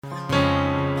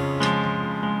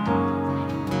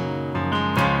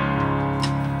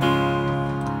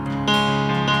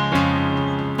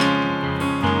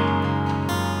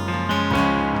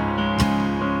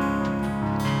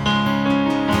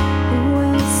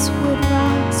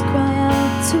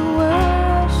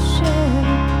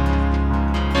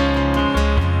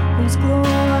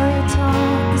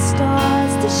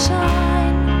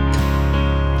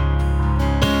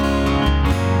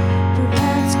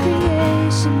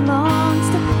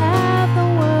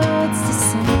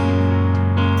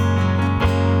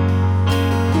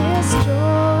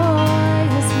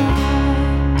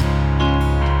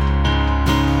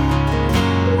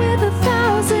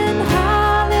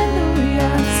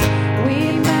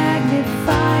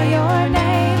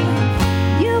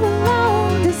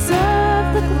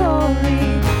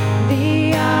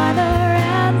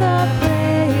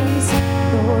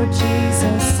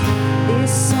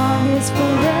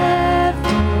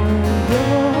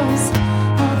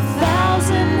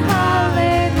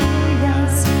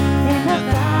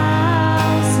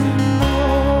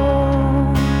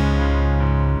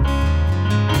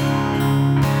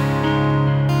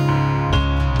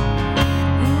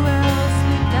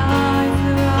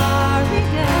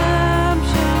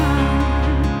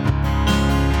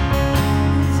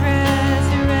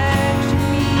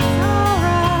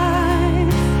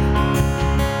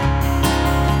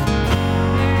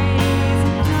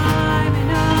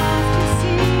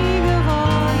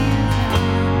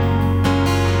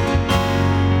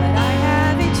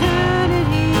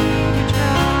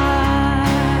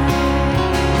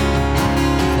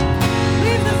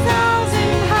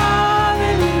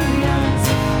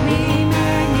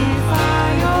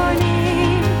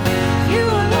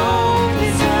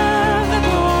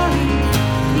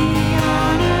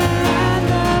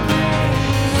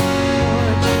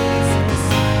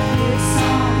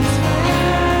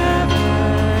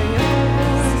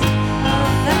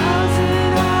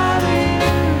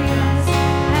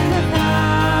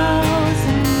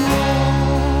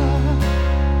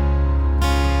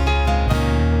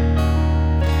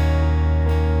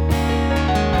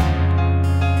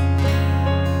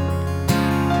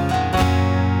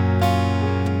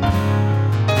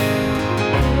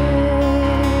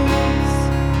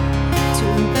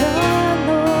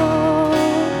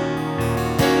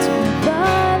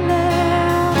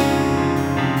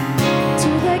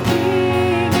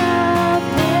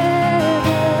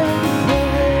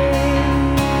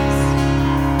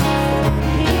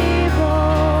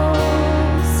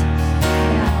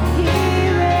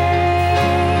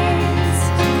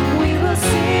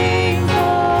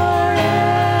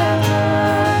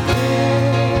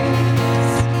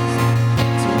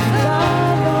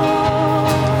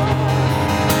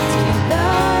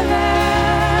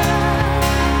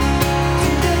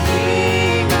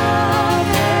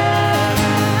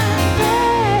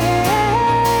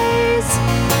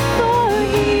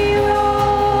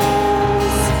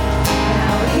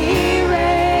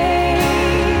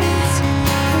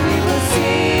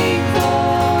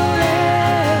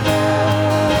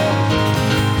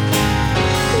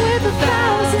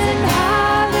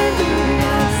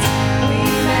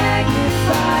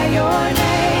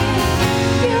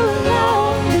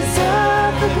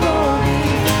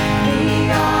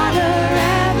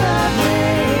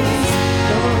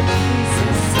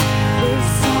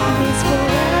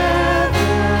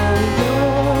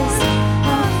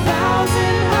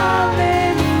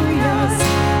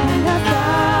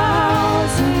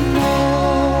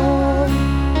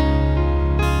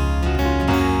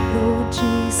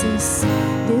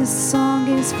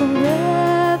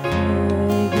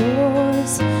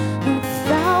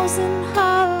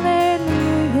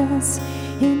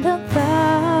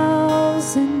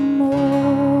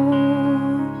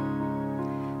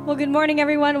Well, good morning,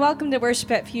 everyone. Welcome to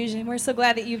Worship at Fusion. We're so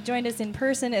glad that you've joined us in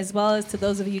person, as well as to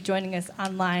those of you joining us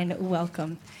online.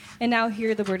 Welcome. And now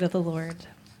hear the word of the Lord.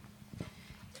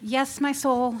 Yes, my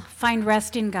soul, find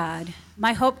rest in God.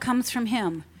 My hope comes from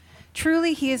him.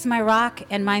 Truly, he is my rock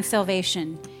and my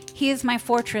salvation. He is my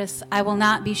fortress. I will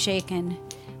not be shaken.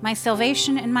 My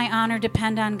salvation and my honor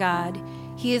depend on God.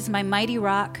 He is my mighty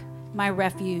rock, my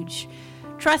refuge.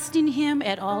 Trust in him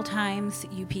at all times,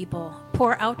 you people.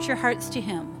 Pour out your hearts to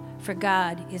him, for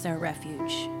God is our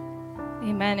refuge.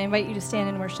 Amen. I invite you to stand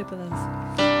and worship with us. You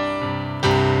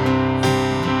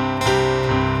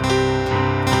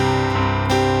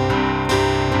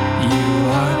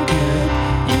are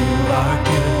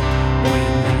good when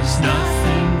there's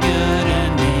nothing good in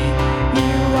me.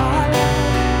 You are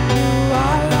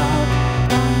love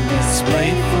on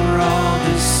display for all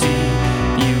to see.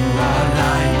 You are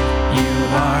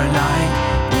light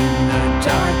when the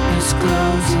darkness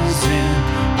closes in.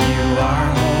 You are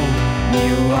hope,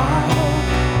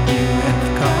 you have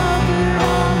covered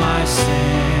all my sin.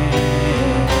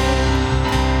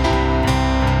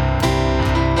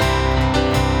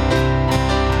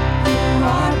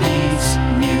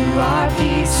 You are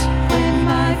peace when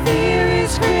my fear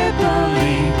is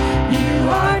crippling. You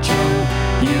are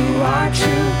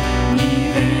true,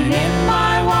 even in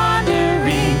my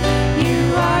wandering.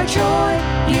 You are joy,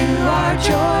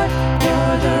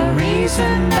 you're the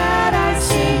reason that I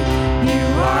sing.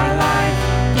 You are life,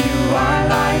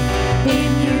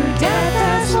 in your death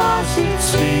has lost its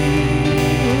sting.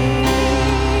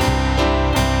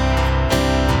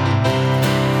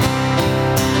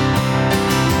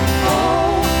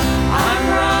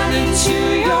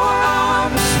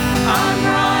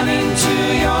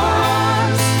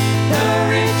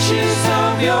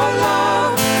 Your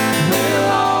love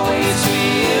will always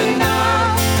be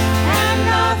enough, and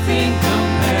nothing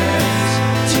compares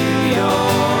to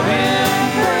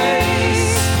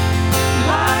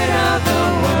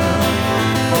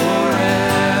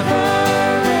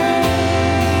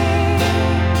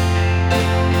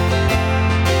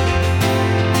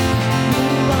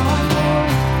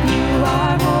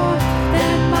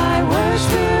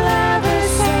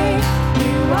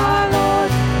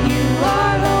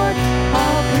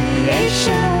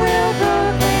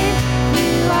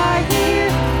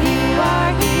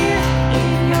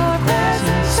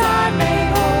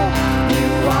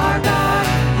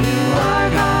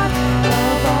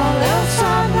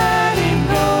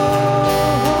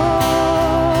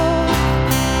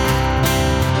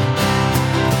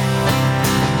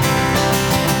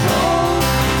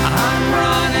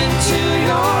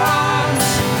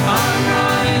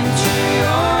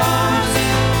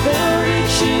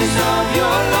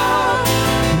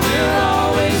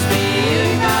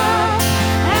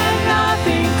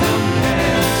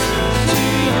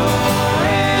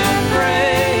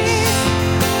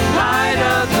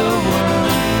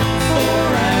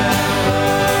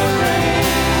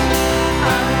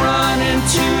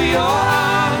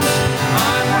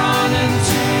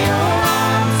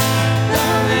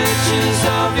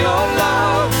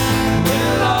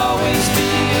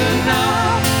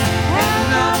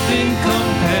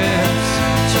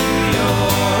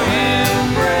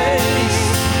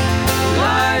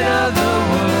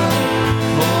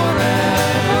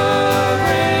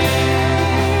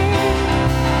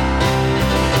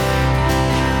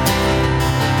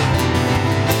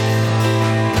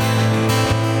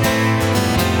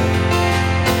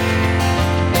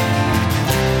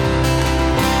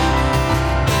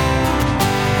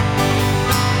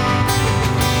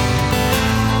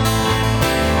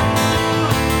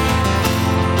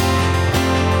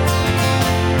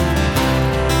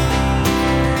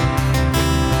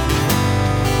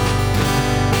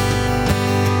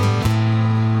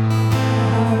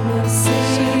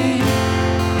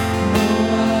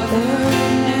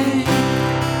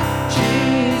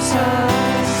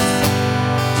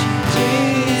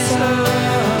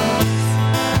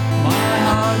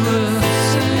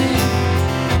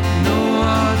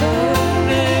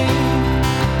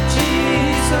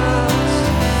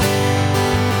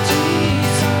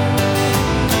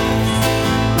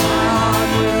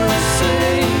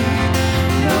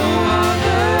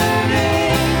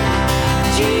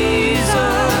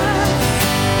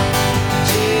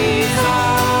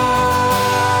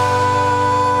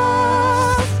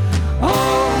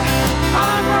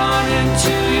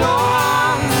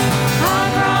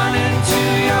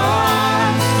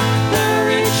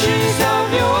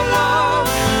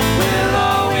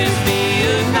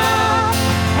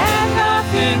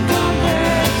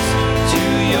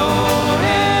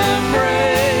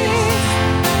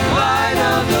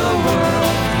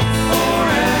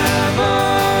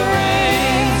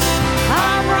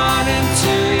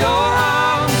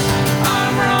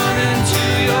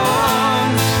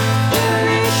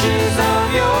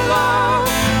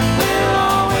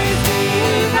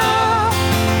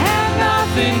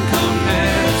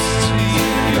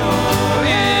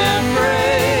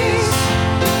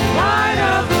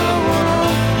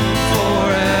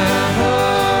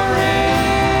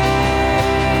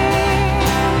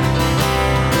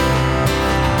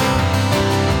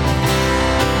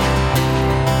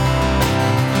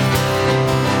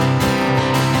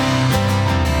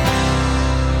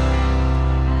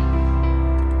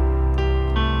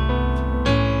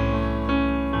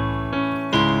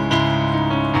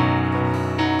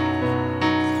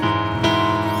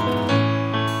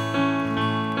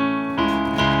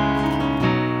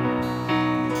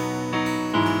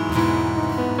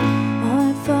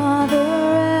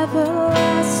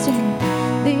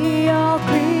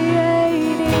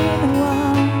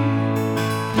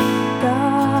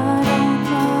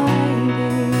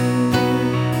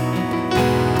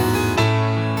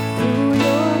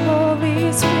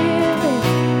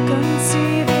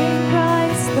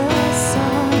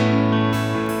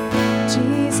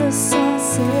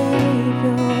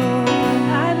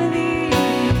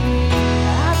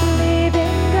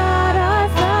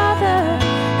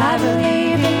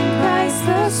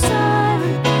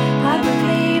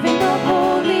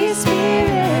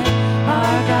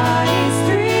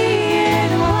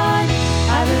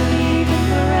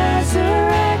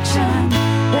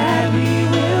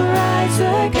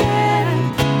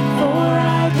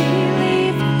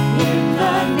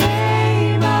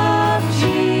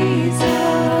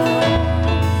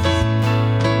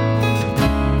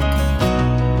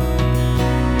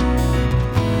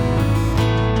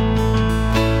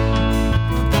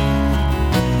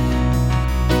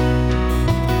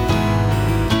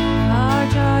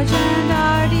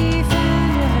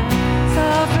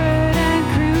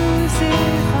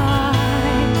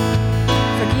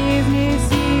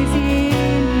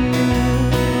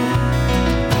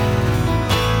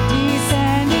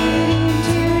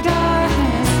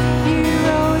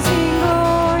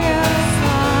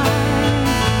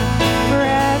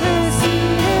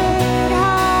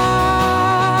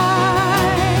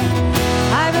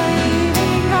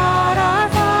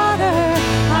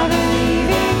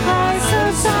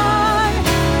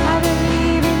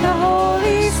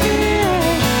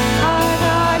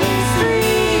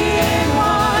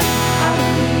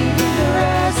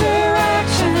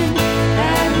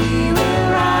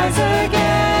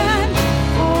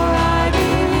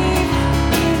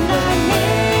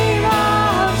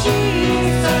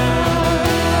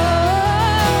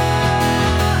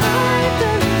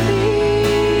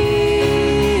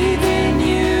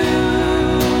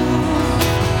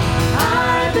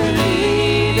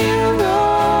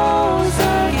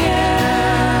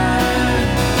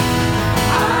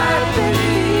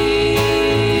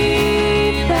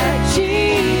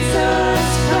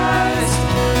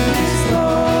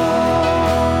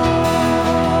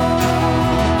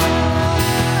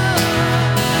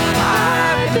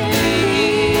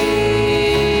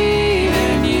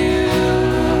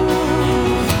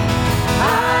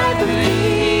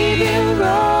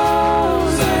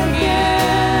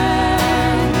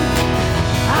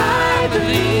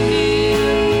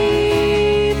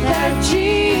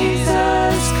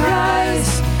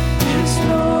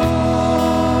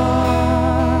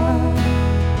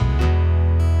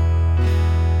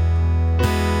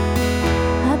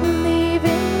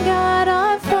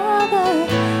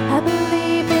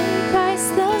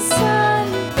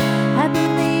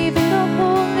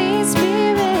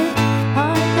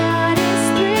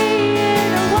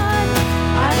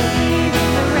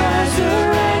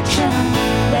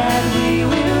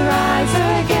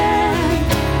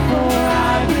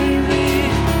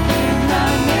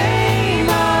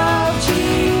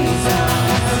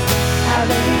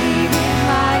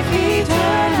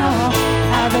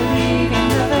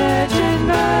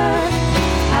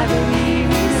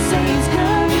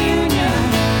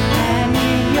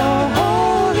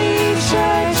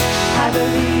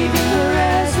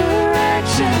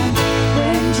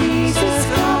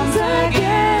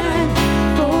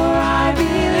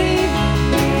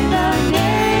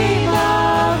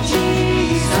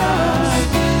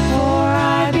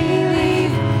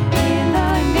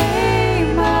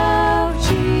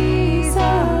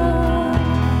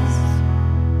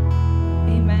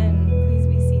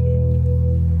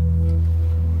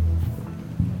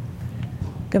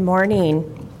Good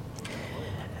morning.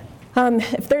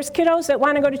 If there's kiddos that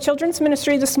want to go to children's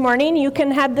ministry this morning, you can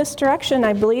head this direction.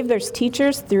 I believe there's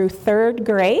teachers through 3rd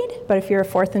grade, but if you're a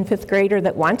 4th and 5th grader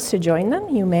that wants to join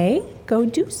them, you may go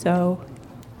do so.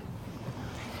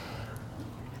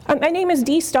 My name is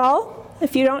Dee Stahl,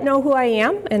 if you don't know who I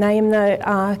am, and I am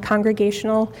the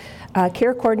congregational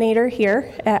care coordinator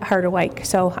here at Harderwyk,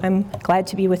 so I'm glad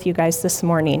to be with you guys this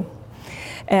morning.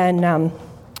 And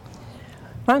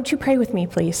why don't you pray with me,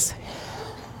 please?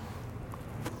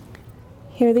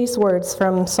 Hear these words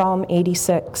from Psalm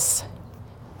 86.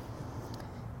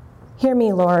 Hear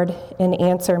me, Lord, and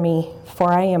answer me,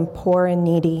 for I am poor and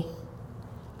needy.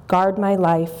 Guard my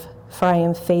life, for I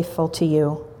am faithful to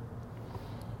you.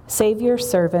 Save your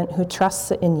servant who trusts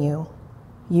in you.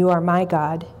 You are my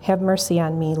God. Have mercy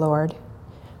on me, Lord,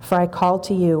 for I call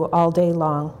to you all day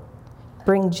long.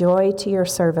 Bring joy to your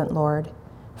servant, Lord,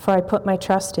 for I put my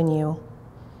trust in you.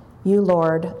 You,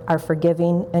 Lord, are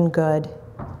forgiving and good,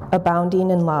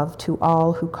 abounding in love to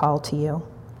all who call to you.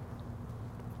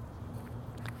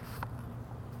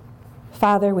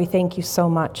 Father, we thank you so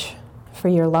much for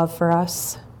your love for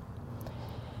us,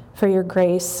 for your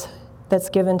grace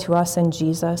that's given to us in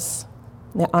Jesus,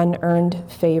 the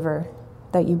unearned favor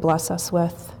that you bless us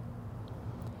with.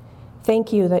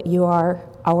 Thank you that you are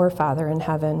our Father in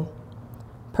heaven,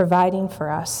 providing for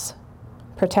us,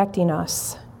 protecting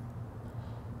us,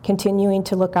 continuing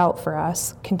to look out for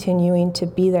us, continuing to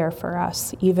be there for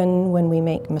us, even when we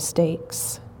make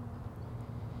mistakes.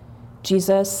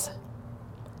 Jesus,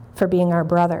 for being our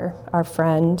brother, our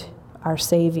friend, our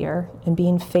Savior, and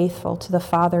being faithful to the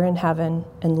Father in heaven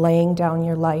and laying down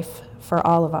your life for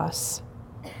all of us.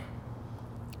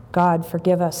 God,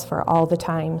 forgive us for all the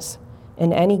times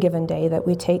in any given day that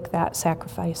we take that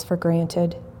sacrifice for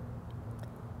granted.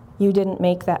 You didn't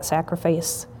make that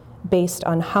sacrifice based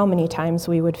on how many times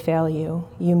we would fail you.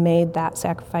 You made that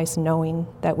sacrifice knowing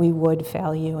that we would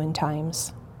fail you in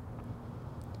times.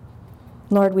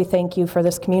 Lord, we thank you for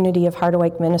this community of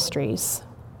Harderwyk Ministries,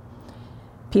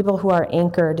 people who are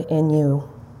anchored in you.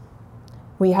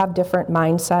 We have different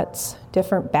mindsets,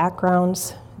 different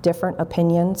backgrounds, different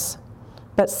opinions,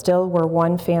 but still we're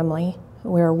one family.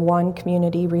 We're one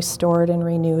community restored and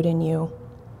renewed in you.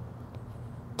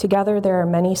 Together, there are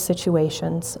many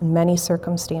situations and many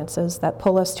circumstances that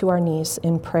pull us to our knees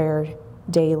in prayer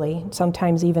daily,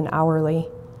 sometimes even hourly.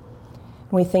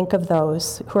 We think of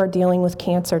those who are dealing with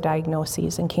cancer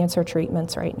diagnoses and cancer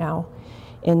treatments right now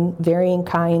in varying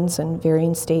kinds and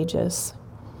varying stages.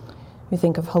 We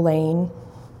think of Helene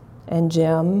and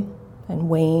Jim and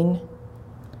Wayne,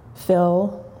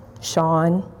 Phil,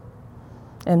 Sean,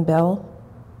 and Bill,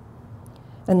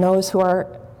 and those who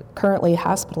are currently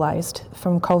hospitalized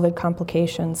from COVID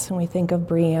complications. And we think of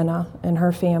Brianna and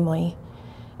her family,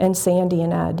 and Sandy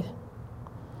and Ed.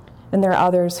 And there are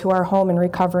others who are home and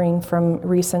recovering from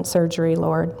recent surgery,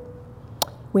 Lord.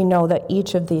 We know that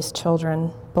each of these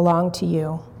children belong to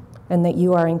you, and that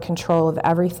you are in control of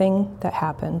everything that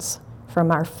happens,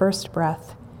 from our first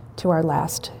breath to our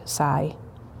last sigh.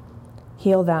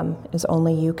 Heal them as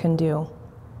only you can do.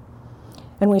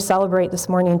 And we celebrate this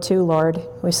morning too, Lord.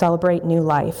 We celebrate new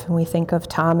life, and we think of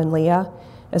Tom and Leah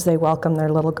as they welcome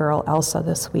their little girl, Elsa,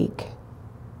 this week.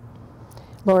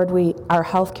 Lord, we are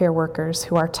healthcare workers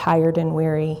who are tired and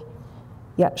weary,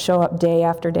 yet show up day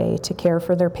after day to care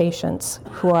for their patients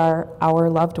who are our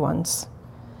loved ones.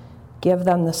 Give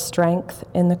them the strength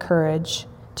and the courage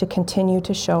to continue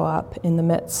to show up in the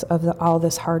midst of all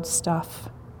this hard stuff.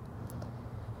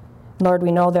 Lord,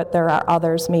 we know that there are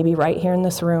others, maybe right here in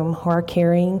this room, who are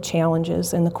carrying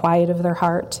challenges in the quiet of their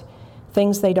heart,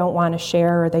 things they don't want to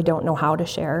share or they don't know how to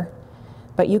share.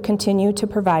 But you continue to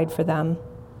provide for them.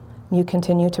 You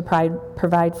continue to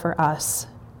provide for us,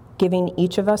 giving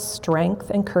each of us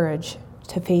strength and courage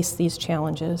to face these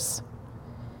challenges.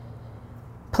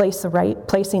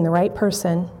 Placing the right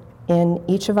person in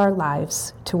each of our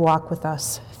lives to walk with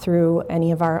us through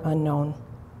any of our unknown.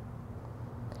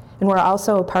 And we're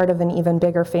also a part of an even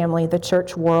bigger family, the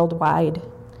church worldwide.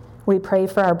 We pray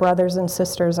for our brothers and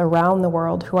sisters around the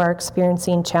world who are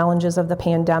experiencing challenges of the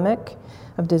pandemic,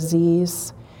 of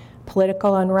disease,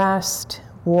 political unrest,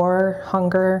 war,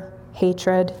 hunger,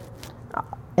 hatred,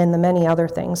 and the many other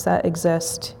things that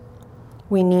exist.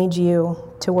 We need you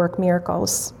to work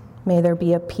miracles. May there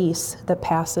be a peace that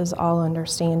passes all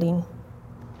understanding.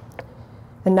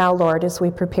 And now, Lord, as we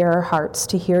prepare our hearts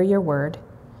to hear your word,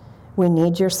 we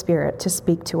need your Spirit to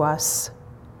speak to us.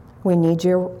 We need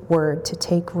your word to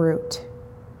take root.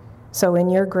 So in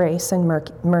your grace and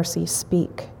mercy,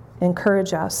 speak.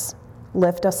 Encourage us.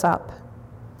 Lift us up.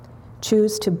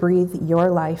 Choose to breathe your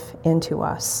life into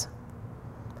us.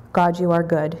 God, you are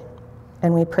good,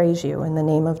 and we praise you in the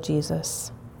name of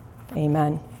Jesus.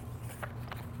 Amen.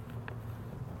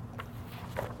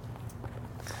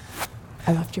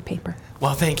 I left your paper.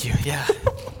 Well, thank you. Yeah.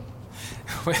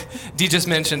 Dee just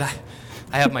mentioned I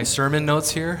have my sermon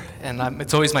notes here, and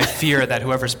it's always my fear that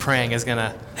whoever's praying is going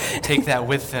to take that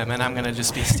with them, and I'm going to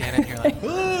just be standing here like,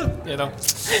 you know.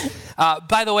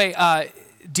 By the way,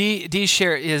 Dee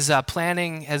Share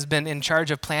has been in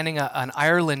charge of planning an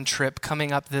Ireland trip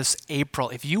coming up this April.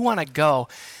 If you want to go,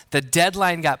 the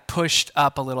deadline got pushed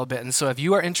up a little bit. And so if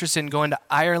you are interested in going to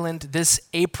Ireland this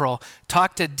April,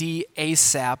 talk to Dee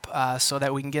ASAP so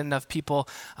that we can get enough people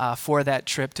for that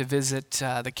trip to visit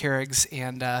the Carriggs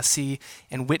and see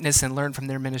and witness and learn from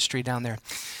their ministry down there.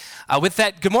 With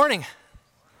that, good morning.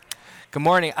 Good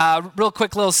morning. Real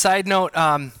quick little side note.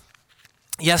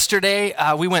 Yesterday,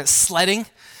 we went sledding.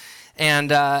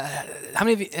 And how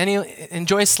many of you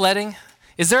enjoy sledding?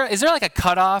 Is there like a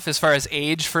cutoff as far as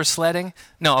age for sledding?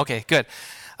 No, okay, good.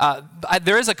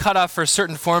 There is a cutoff for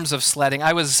certain forms of sledding.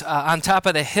 I was on top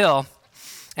of the hill,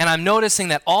 and I'm noticing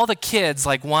that all the kids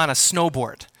like want to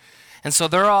snowboard. And so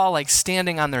they're all like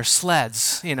standing on their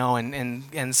sleds, you know,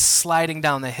 and sliding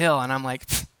down the hill. And I'm like,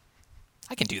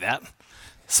 I can do that.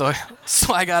 So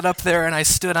I got up there and I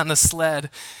stood on the sled,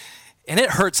 and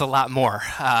it hurts a lot more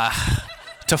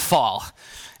to fall.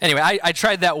 Anyway, I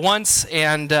tried that once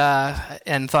and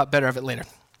thought better of it later.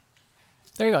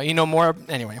 There you go. You know more.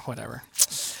 Anyway, whatever.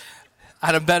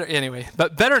 But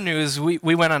better news. We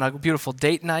went on a beautiful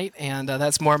date night, and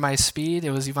that's more my speed.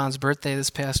 It was Yvonne's birthday this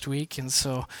past week, and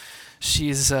so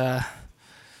she's a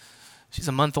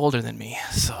month older than me.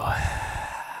 So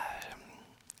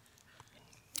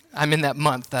I'm in that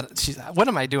month that she's. What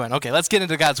am I doing? Okay, let's get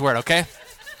into God's word. Okay,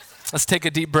 let's take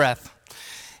a deep breath.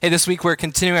 Hey, this week we're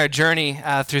continuing our journey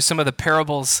through some of the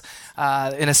parables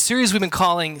in a series we've been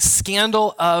calling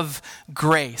Scandal of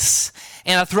Grace.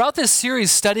 And throughout this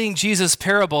series, studying Jesus'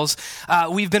 parables,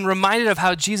 we've been reminded of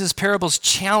how Jesus' parables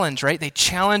challenge, right? They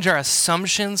challenge our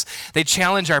assumptions. They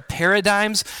challenge our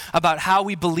paradigms about how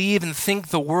we believe and think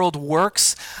the world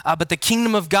works. But the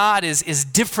kingdom of God is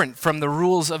different from the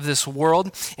rules of this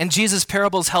world. And Jesus'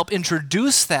 parables help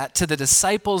introduce that to the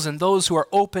disciples and those who are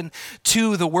open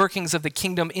to the workings of the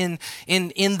kingdom in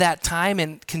that time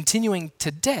and continuing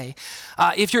today.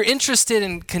 If you're interested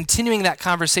in continuing that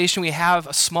conversation, we have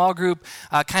a small group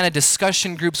kind of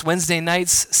discussion groups Wednesday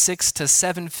nights, 6 to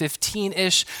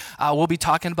 7:15-ish. We'll be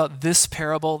talking about this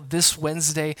parable this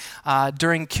Wednesday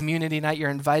during community night. You're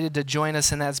invited to join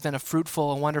us, and that's been a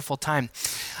fruitful and wonderful time.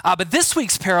 But this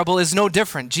week's parable is no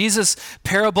different. Jesus'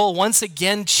 parable once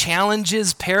again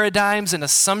challenges paradigms and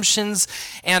assumptions.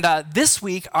 And this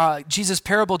week, Jesus'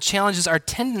 parable challenges our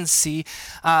tendency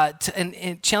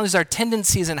and challenges our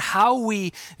tendencies in how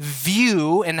we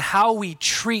view and how we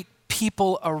treat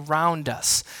people around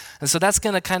us. And so that's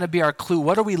going to kind of be our clue.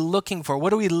 What are we looking for?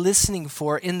 What are we listening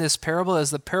for in this parable?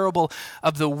 As the parable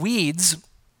of the weeds.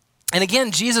 And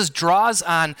again, Jesus draws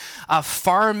on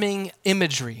farming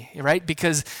imagery, right?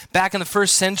 Because back in the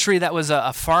first century, that was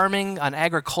a farming, an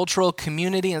agricultural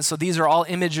community. And so these are all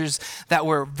images that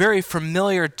were very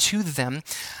familiar to them.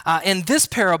 And this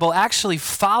parable actually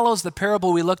follows the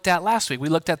parable we looked at last week. We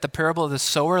looked at the parable of the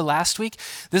sower last week.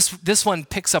 This one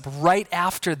picks up right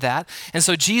after that. And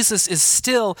so Jesus is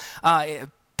still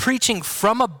preaching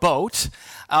from a boat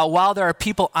while there are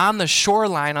people on the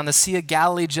shoreline on the Sea of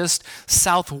Galilee just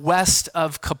southwest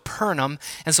of Capernaum.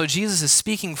 And so Jesus is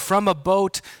speaking from a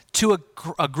boat to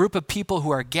a group of people who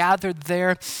are gathered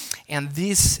there. And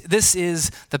this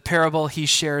is the parable he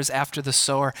shares after the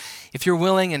sower. If you're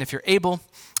willing and if you're able,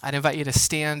 I'd invite you to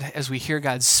stand as we hear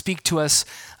God speak to us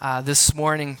this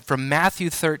morning from Matthew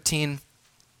 13.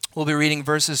 We'll be reading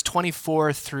verses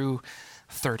 24 through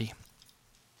 30.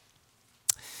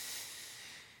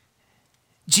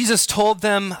 Jesus told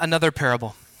them another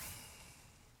parable.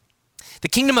 The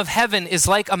kingdom of heaven is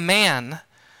like a man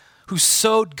who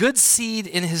sowed good seed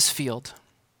in his field.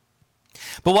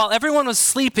 But while everyone was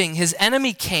sleeping, his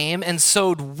enemy came and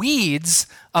sowed weeds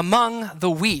among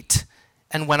the wheat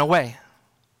and went away.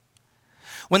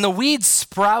 When the wheat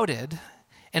sprouted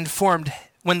and formed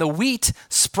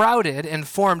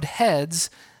heads,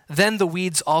 then the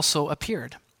weeds also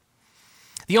appeared.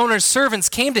 The owner's servants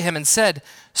came to him and said,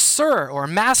 "Sir," or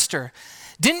 "Master,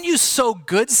 didn't you sow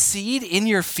good seed in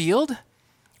your field?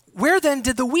 Where then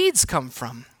did the weeds come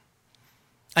from?"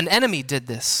 "An enemy did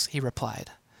this," he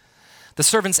replied. The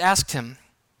servants asked him,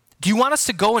 "Do you want us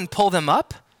to go and pull them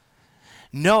up?"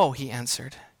 "No," he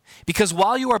answered, "because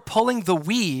while you are pulling the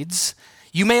weeds,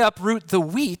 you may uproot the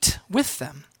wheat with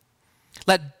them.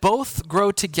 Let both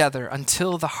grow together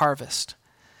until the harvest.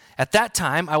 At that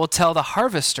time, I will tell the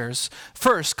harvesters,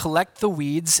 first collect the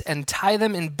weeds and tie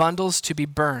them in bundles to be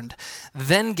burned.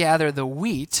 Then gather the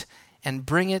wheat and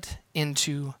bring it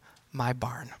into my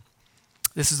barn.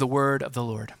 This is the word of the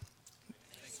Lord.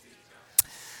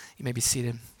 You may be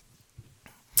seated.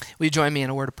 Will you join me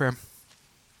in a word of prayer?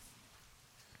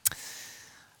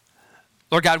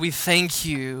 Lord God, we thank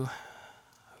you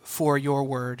for your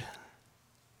word.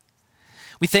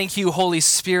 We thank you, Holy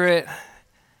Spirit,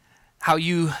 how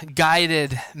you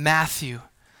guided Matthew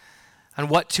on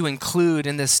what to include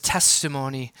in this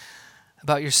testimony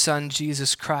about your Son,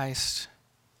 Jesus Christ.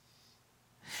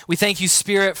 We thank you,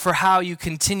 Spirit, for how you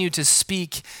continue to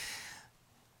speak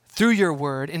through your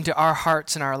word into our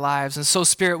hearts and our lives. And so,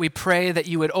 Spirit, we pray that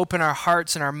you would open our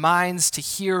hearts and our minds to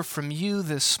hear from you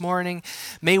this morning.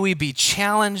 May we be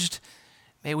challenged.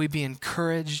 May we be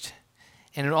encouraged.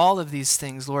 And in all of these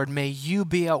things, Lord, may you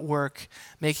be at work,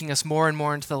 making us more and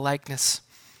more into the likeness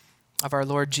of our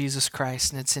Lord Jesus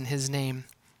Christ. And it's in his name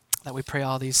that we pray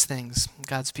all these things.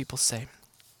 God's people say,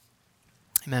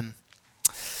 amen.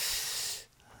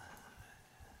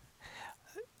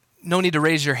 No need to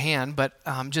raise your hand, but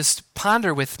just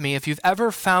ponder with me if you've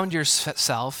ever found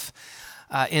yourself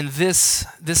in this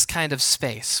kind of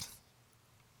space.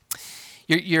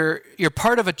 You're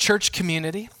part of a church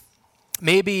community.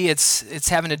 Maybe it's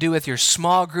having to do with your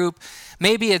small group.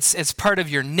 Maybe it's part of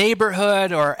your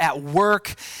neighborhood or at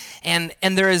work. And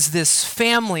there is this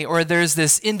family or there's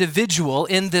this individual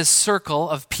in this circle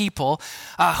of people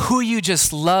who you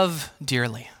just love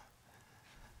dearly.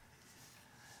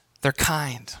 They're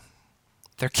kind.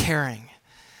 They're caring.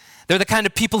 They're the kind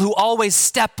of people who always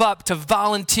step up to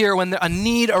volunteer when a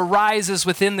need arises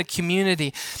within the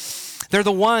community. They're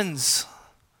the ones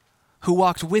who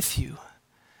walked with you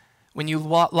when you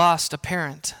lost a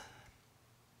parent.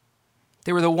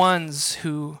 They were the ones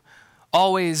who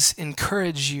always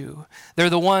encouraged you. They're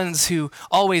the ones who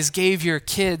always gave your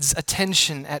kids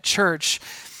attention at church.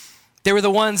 They were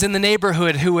the ones in the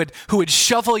neighborhood who would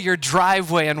shovel your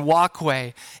driveway and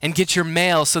walkway and get your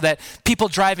mail so that people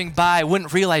driving by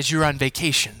wouldn't realize you were on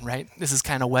vacation, right? This is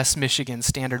kind of West Michigan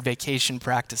standard vacation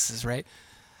practices, right?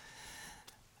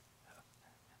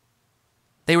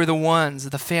 They were the ones,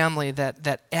 the family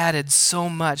that added so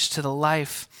much to the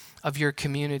life of your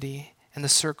community and the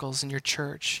circles in your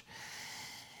church.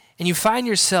 And you find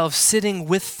yourself sitting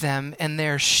with them and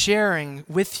they're sharing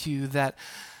with you that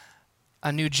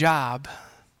a new job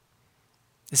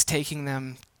is taking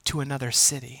them to another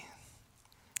city,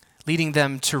 leading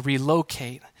them to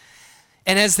relocate.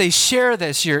 And as they share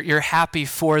this, you're happy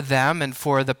for them and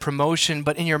for the promotion,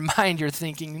 but in your mind you're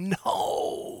thinking,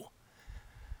 no,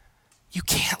 you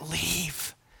can't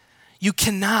leave. You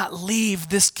cannot leave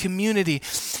this community.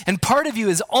 And part of you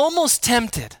is almost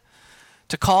tempted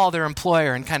to call their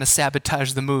employer and kind of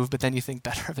sabotage the move, but then you think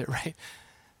better of it, right?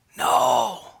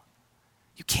 No,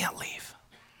 you can't leave.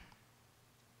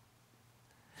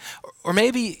 Or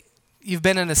maybe you've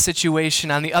been in a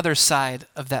situation on the other side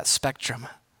of that spectrum.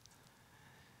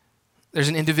 There's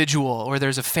an individual or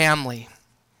there's a family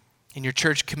in your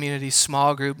church community,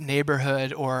 small group,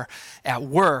 neighborhood, or at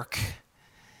work.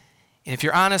 And if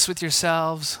you're honest with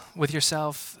yourself,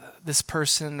 this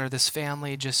person or this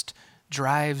family just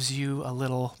drives you a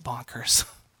little bonkers.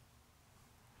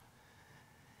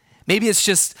 Maybe it's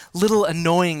just little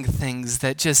annoying things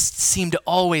that just seem to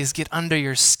always get under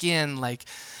your skin, like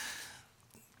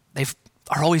they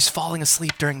are always falling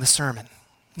asleep during the sermon.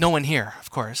 No one here,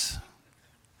 of course.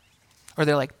 Or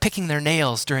they're like picking their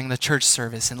nails during the church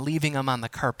service and leaving them on the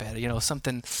carpet,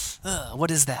 something, what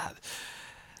is that?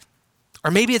 Or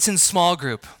maybe it's in small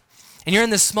group. And you're in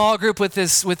this small group with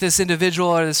this individual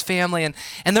or this family,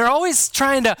 and they're always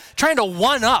trying to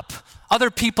one up other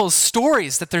people's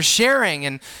stories that they're sharing.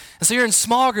 And so you're in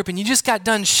small group and you just got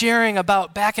done sharing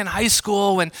about back in high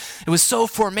school when it was so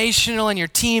formational and your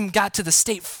team got to the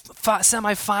state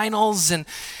semifinals,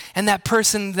 and that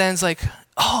person then's like,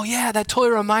 oh yeah, that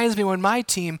totally reminds me when my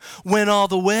team went all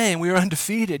the way and we were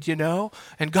undefeated,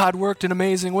 and God worked in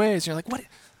amazing ways. And you're like, what?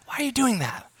 Why are you doing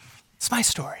that? It's my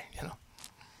story,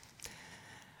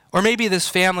 Or maybe this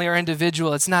family or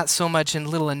individual, it's not so much in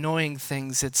little annoying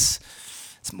things, it's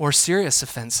more serious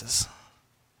offenses.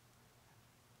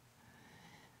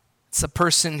 It's a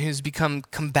person who's become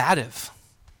combative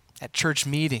at church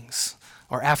meetings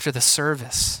or after the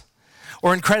service,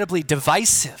 or incredibly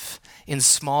divisive in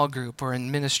small group or in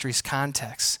ministry's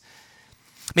context.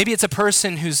 Maybe it's a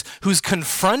person who's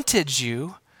confronted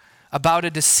you about a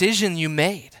decision you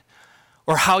made,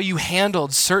 or how you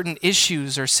handled certain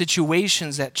issues or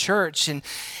situations at church, and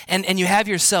you have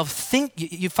you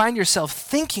find yourself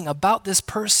thinking about this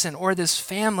person or this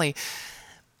family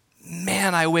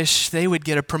man, I wish they would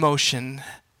get a promotion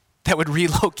that would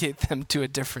relocate them to a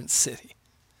different city.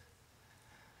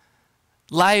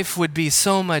 Life would be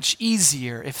so much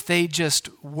easier if they just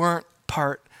weren't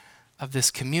part of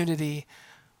this community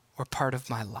or part of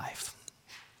my life.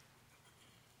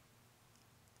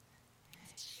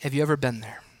 Have you ever been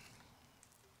there?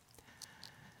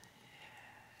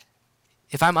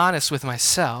 If I'm honest with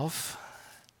myself,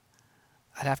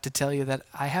 I'd have to tell you that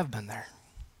I have been there.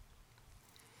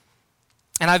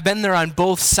 And I've been there on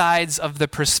both sides of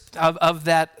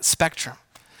that spectrum.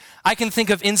 I can think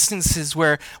of instances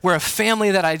where a family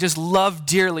that I just loved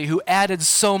dearly, who added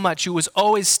so much, who was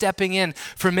always stepping in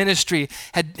for ministry,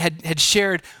 had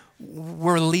shared,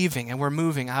 we're leaving and we're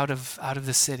moving out of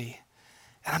the city.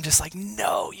 And I'm just like,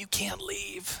 no, you can't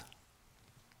leave.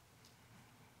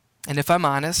 And if I'm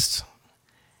honest,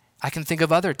 I can think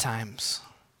of other times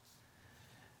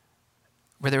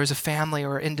where there was a family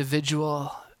or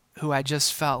individual who I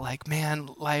just felt like, man,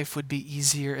 life would be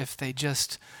easier if they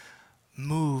just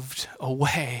moved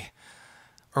away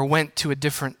or went to a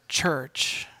different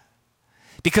church.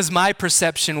 Because my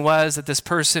perception was that this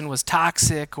person was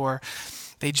toxic or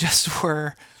they just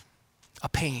were a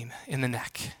pain in the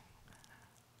neck.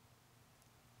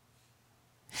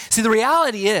 See, the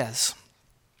reality is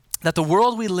that the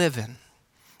world we live in,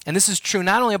 and this is true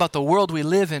not only about the world we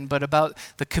live in, but about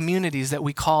the communities that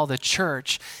we call the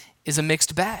church, is a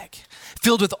mixed bag,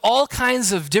 filled with all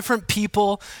kinds of different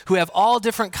people who have all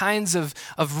different kinds of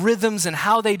rhythms and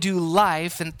how they do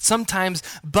life, and sometimes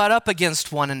butt up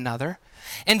against one another.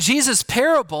 And Jesus'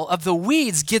 parable of the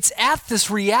weeds gets at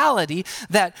this reality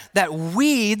that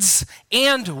weeds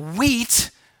and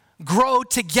wheat grow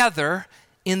together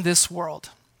in this world.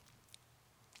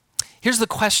 Here's the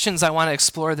questions I want to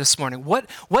explore this morning. What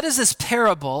does this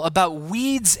parable about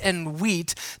weeds and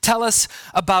wheat tell us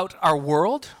about our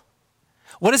world?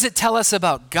 What does it tell us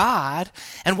about God?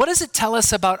 And what does it tell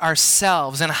us about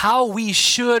ourselves and how we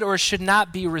should or should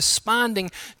not be responding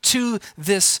to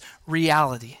this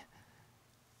reality?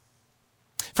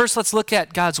 First, let's look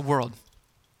at God's world.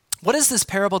 What does this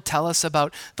parable tell us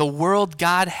about the world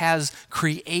God has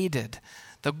created?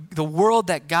 The world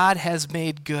that God has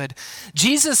made good.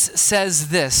 Jesus says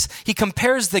this. He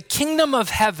compares the kingdom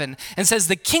of heaven and says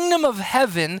the kingdom of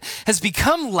heaven has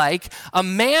become like a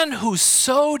man who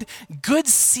sowed good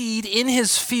seed in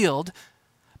his field,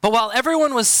 but while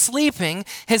everyone was sleeping,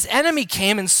 his enemy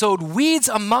came and sowed weeds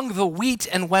among the wheat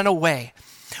and went away.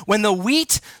 When the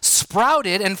wheat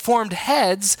sprouted and formed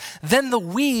heads, then the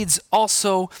weeds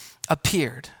also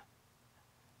appeared.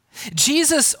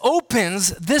 Jesus opens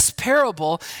this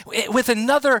parable with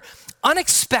another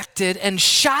unexpected and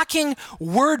shocking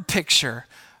word picture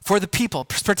for the people,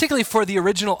 particularly for the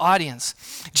original audience.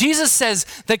 Jesus says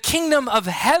the kingdom of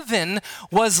heaven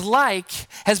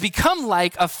has become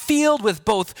like a field with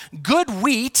both good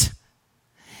wheat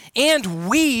and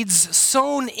weeds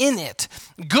sown in it.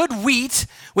 Good wheat,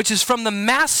 which is from the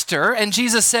master, and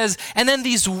Jesus says, and then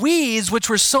these weeds which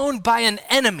were sown by an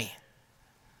enemy.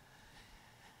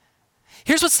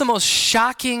 Here's what's the most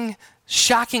shocking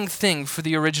thing for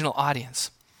the original audience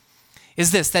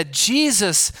is this, that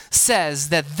Jesus says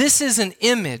that this is an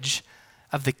image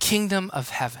of the kingdom of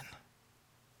heaven.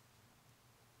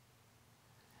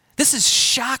 This is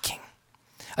shocking.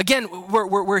 Again,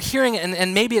 we're hearing it,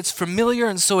 and maybe it's familiar,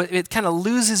 and so it kind of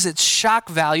loses its shock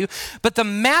value. But the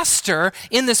master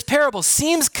in this parable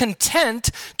seems content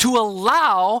to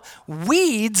allow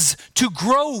weeds to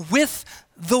grow with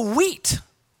the wheat.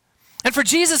 And for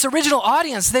Jesus' original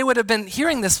audience, they would have been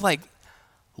hearing this like,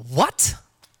 what?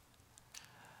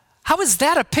 How is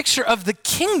that a picture of the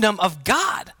kingdom of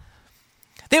God?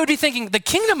 They would be thinking the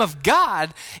kingdom of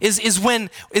God is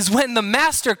when the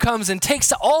master comes and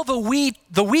takes all the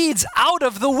weeds out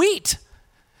of the wheat.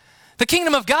 The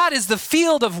kingdom of God is the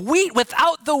field of wheat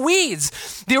without the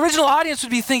weeds. The original audience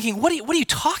would be thinking, what are you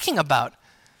talking about?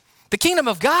 The kingdom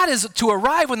of God is to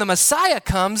arrive when the Messiah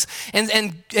comes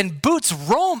and boots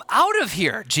Rome out of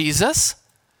here, Jesus.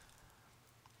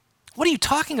 What are you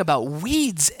talking about?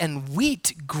 Weeds and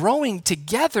wheat growing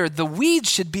together. The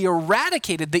weeds should be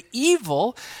eradicated. The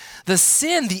evil, the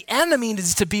sin, the enemy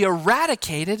needs to be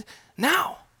eradicated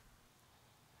now.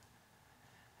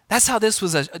 That's how this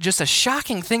was just a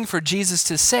shocking thing for Jesus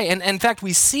to say. And in fact,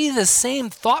 we see the same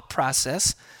thought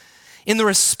process in the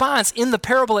response in the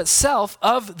parable itself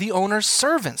of the owner's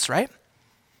servants, right?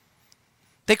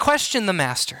 They question the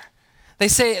master. They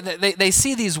say they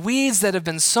see these weeds that have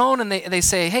been sown, and they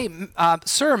say, hey,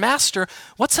 sir, master,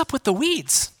 what's up with the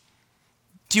weeds?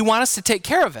 Do you want us to take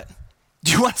care of it?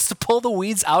 Do you want us to pull the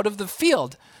weeds out of the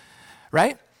field?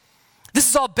 Right? This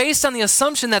is all based on the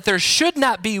assumption that there should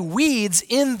not be weeds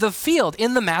in the field,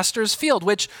 in the master's field,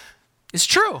 which is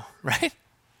true, right?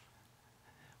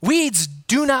 Weeds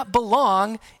do not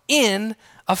belong in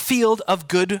a field of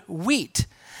good wheat.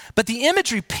 But the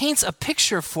imagery paints a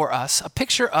picture for us, a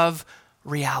picture of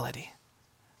reality.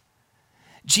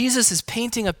 Jesus is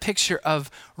painting a picture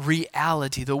of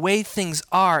reality, the way things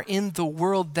are in the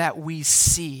world that we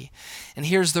see. And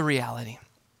here's the reality.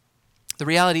 The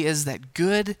reality is that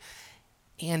good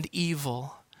and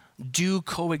evil do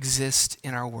coexist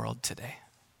in our world today.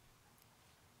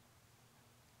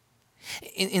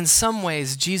 In some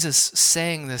ways, Jesus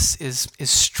saying this is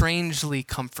strangely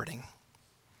comforting.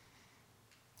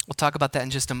 We'll talk about that in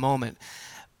just a moment.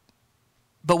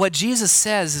 But what Jesus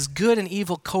says is good and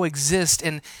evil coexist.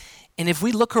 And if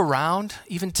we look around,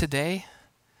 even today,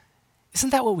 isn't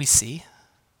that what we see?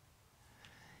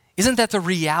 Isn't that the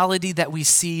reality that we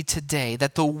see today?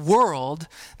 That the world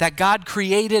that God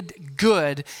created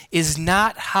good is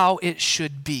not how it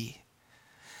should be.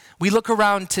 We look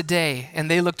around today, and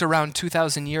they looked around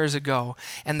 2,000 years ago,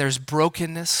 and there's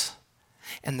brokenness,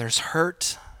 and there's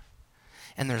hurt,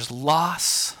 and there's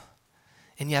loss,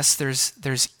 and yes,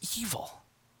 there's evil.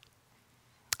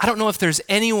 I don't know if there's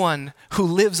anyone who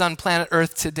lives on planet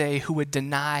Earth today who would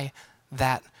deny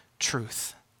that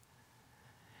truth.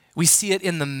 We see it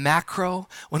in the macro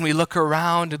when we look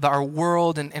around our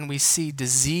world and we see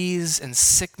disease and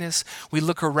sickness. We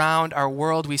look around our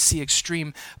world, we see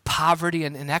extreme poverty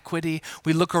and inequity.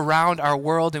 We look around our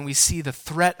world and we see the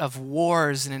threat of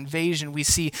wars and invasion. We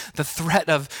see the threat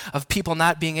of people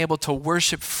not being able to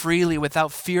worship freely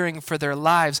without fearing for their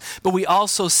lives. But we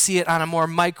also see it on a more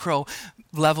micro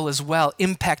level as well,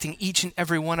 impacting each and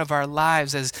every one of our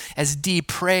lives as Dee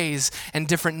prays and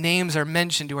different names are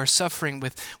mentioned who are suffering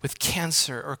with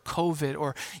cancer or COVID,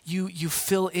 or you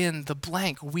fill in the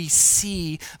blank. We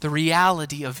see the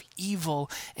reality of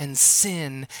evil and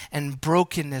sin and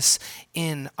brokenness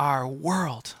in our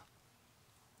world.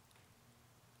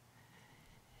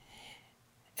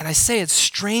 And I say it's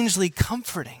strangely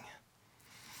comforting,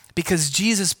 because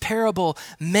Jesus' parable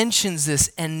mentions this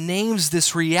and names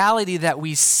this reality that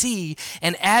we see.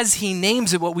 And as he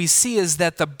names it, what we see is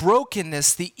that the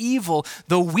brokenness, the evil,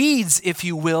 the weeds, if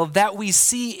you will, that we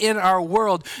see in our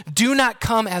world do not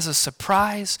come as a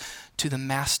surprise to the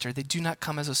Master. They do not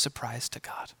come as a surprise to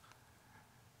God.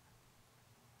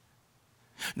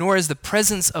 Nor is the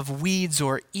presence of weeds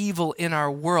or evil in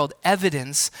our world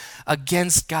evidence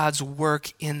against God's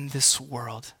work in this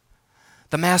world.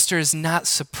 The Master is not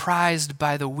surprised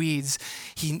by the weeds.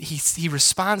 He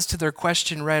responds to their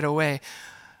question right away.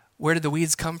 Where did the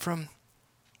weeds come from?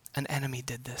 An enemy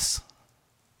did this.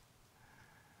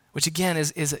 Which again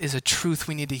is a truth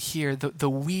we need to hear. The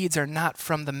weeds are not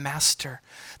from the Master.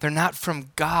 They're not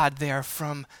from God. They are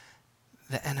from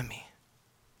the enemy.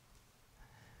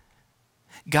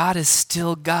 God is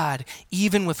still God,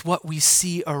 even with what we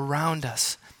see around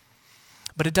us.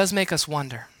 But it does make us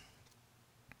wonder.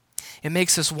 It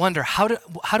makes us wonder, how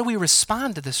do we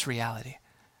respond to this reality?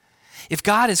 If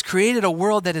God has created a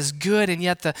world that is good and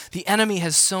yet the enemy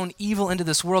has sown evil into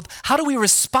this world, how do we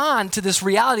respond to this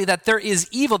reality that there is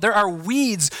evil? There are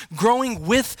weeds growing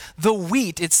with the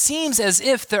wheat. It seems as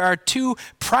if there are two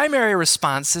primary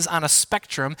responses on a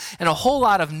spectrum and a whole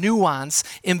lot of nuance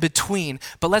in between.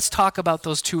 But let's talk about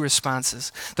those two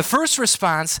responses. The first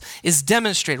response is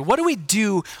demonstrated. What do we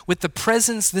do with the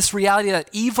presence, this reality that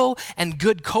evil and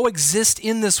good coexist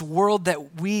in this world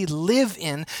that we live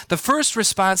in? The first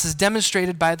response is demonstrated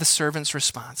by the servant's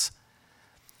response.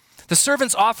 The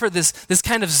servants offer this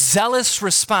kind of zealous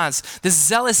response, this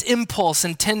zealous impulse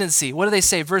and tendency. What do they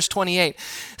say? Verse 28,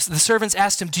 so the servants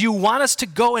asked him, do you want us to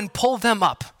go and pull them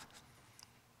up?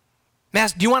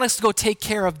 Master, do you want us to go take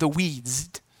care of the weeds?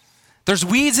 There's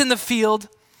weeds in the field.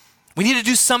 We need to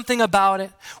do something about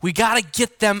it. We got to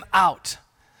get them out.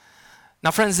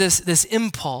 Now, friends, this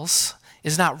impulse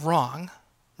is not wrong,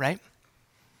 right?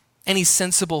 Any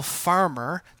sensible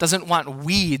farmer doesn't want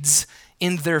weeds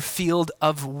in their field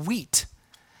of wheat.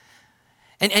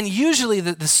 And usually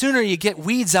the sooner you get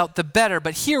weeds out, the better.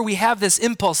 But here we have this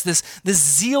impulse, this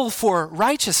zeal for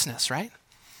righteousness, right?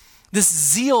 This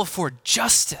zeal for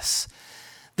justice.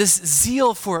 This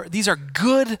zeal for, these are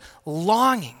good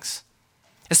longings.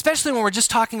 Especially when we're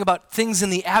just talking about things in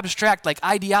the abstract, like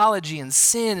ideology and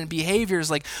sin and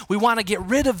behaviors. Like we want to get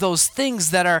rid of those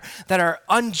things that are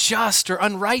unjust or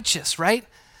unrighteous, right?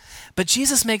 But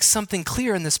Jesus makes something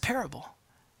clear in this parable.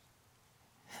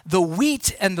 The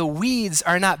wheat and the weeds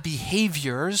are not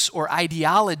behaviors or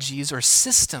ideologies or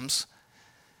systems.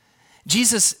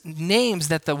 Jesus names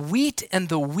that the wheat and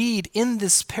the weed in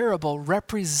this parable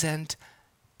represent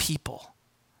people.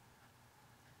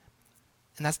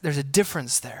 And there's a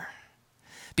difference there.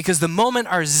 Because the moment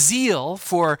our zeal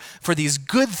for these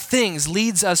good things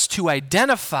leads us to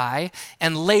identify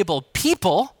and label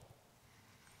people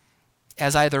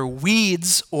as either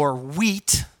weeds or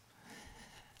wheat,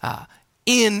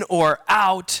 in or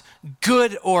out,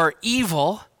 good or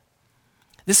evil,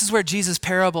 this is where Jesus'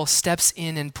 parable steps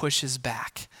in and pushes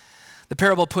back. The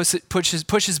parable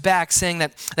pushes back, saying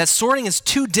that sorting is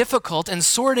too difficult and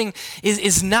sorting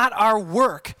is not our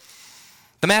work.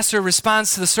 The master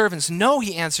responds to the servants, "No,"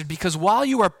 he answered, "because while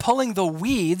you are pulling the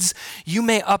weeds, you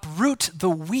may uproot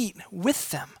the wheat with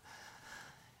them.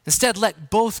 Instead, let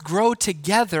both grow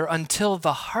together until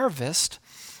the harvest,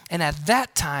 and at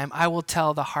that time I will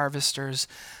tell the harvesters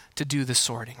to do the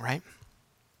sorting," right?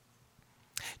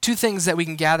 Two things that we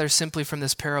can gather simply from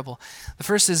this parable. The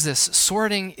first is this: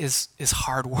 sorting is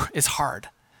hard work. It's hard.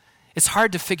 It's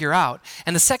hard to figure out.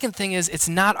 And the second thing is, it's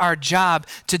not our job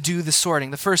to do the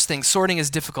sorting. The first thing, sorting is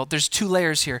difficult. There's two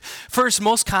layers here. First,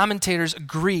 most commentators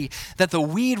agree that the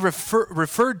weed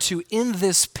referred to in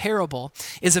this parable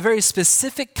is a very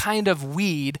specific kind of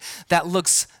weed that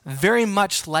looks very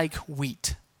much like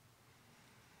wheat.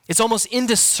 It's almost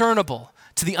indiscernible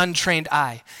to the untrained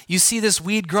eye. You see this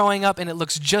weed growing up and it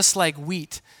looks just like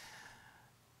wheat.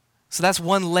 So that's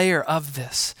one layer of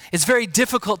this. It's very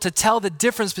difficult to tell the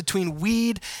difference between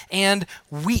weed and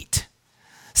wheat.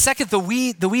 Second, the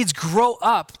weeds grow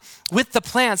up with the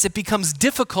plants. It becomes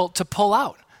difficult to pull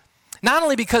out. Not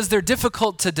only because they're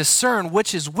difficult to discern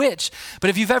which is which, but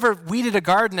if you've ever weeded a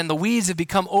garden and the weeds have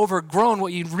become overgrown,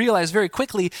 what you realize very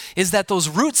quickly is that those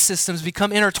root systems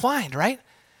become intertwined, right?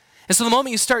 And so the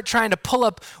moment you start trying to pull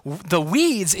up the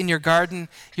weeds in your garden,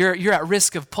 you're at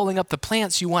risk of pulling up the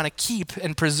plants you want to keep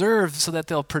and preserve so that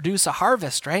they'll produce a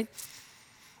harvest, right?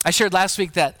 I shared last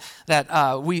week that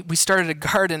we started a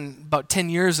garden about 10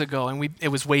 years ago, and it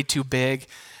was way too big,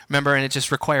 remember, and it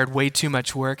just required way too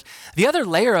much work. The other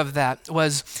layer of that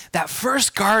was that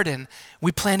first garden,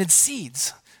 we planted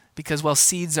seeds because, well,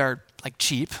 seeds are like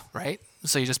cheap, right?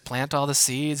 So you just plant all the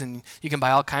seeds, and you can buy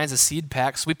all kinds of seed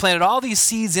packs. We planted all these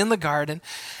seeds in the garden,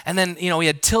 and then, we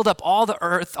had tilled up all the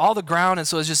earth, all the ground, and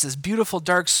so it was just this beautiful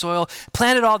dark soil,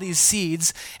 planted all these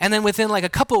seeds, and then within like a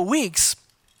couple of weeks,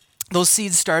 those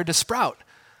seeds started to sprout.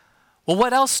 Well,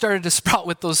 what else started to sprout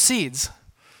with those seeds?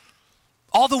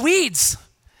 All the weeds.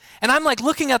 And I'm like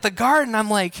looking at the garden, I'm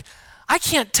like, I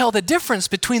can't tell the difference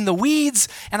between the weeds,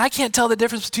 and I can't tell the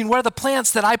difference between what are the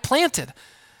plants that I planted.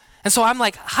 And so I'm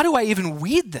like, how do I even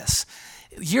weed this?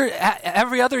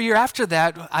 Every other year after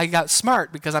that, I got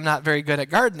smart because I'm not very good at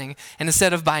gardening. And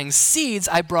instead of buying seeds,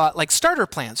 I brought like starter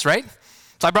plants, right?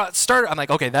 So I brought I'm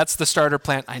like, okay, that's the starter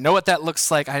plant. I know what that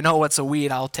looks like. I know what's a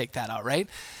weed. I'll take that out, right?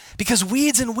 Because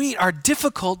weeds and wheat are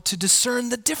difficult to discern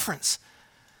the difference.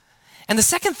 And the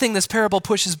second thing this parable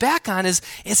pushes back on is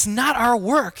it's not our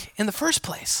work in the first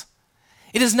place.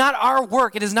 It is not our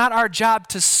work, it is not our job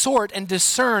to sort and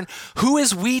discern who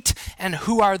is wheat and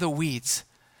who are the weeds.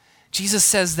 Jesus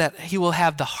says that he will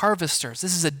have the harvesters.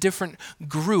 This is a different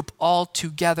group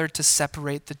altogether to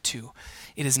separate the two.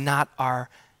 It is not our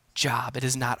job, it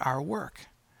is not our work.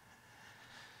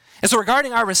 And so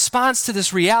regarding our response to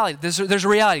this reality, there's a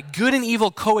reality. Good and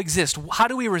evil coexist. How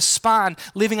do we respond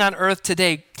living on earth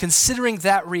today, considering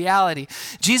that reality?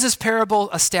 Jesus' parable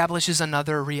establishes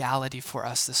another reality for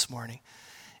us this morning.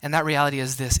 And that reality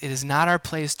is this: it is not our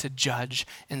place to judge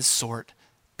and sort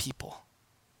people.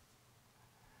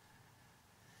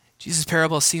 Jesus'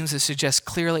 parable seems to suggest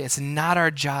clearly it's not our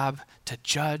job to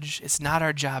judge, it's not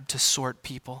our job to sort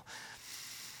people.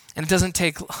 And it doesn't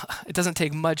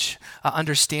take much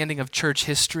understanding of church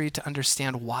history to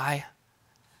understand why.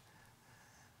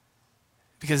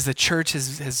 Because the church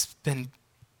has been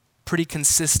pretty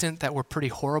consistent that we're pretty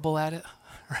horrible at it,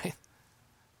 right?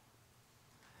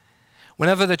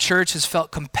 Whenever the church has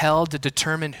felt compelled to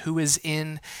determine who is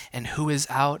in and who is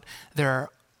out, there are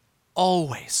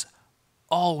always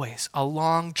a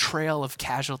long trail of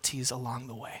casualties along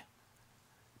the way.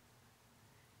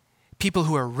 People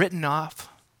who are written off,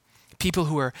 people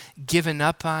who are given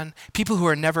up on, people who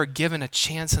are never given a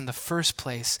chance in the first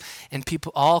place, and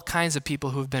all kinds of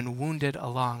people who have been wounded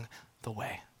along the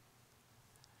way.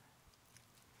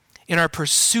 In our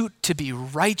pursuit to be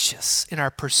righteous, in our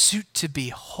pursuit to be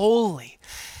holy,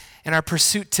 in our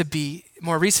pursuit to be,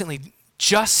 more recently,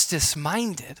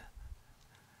 justice-minded,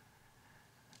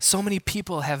 so many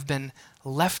people have been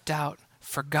left out,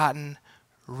 forgotten,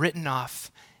 written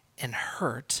off, and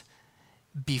hurt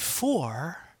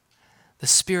before the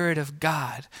Spirit of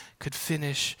God could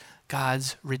finish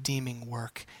God's redeeming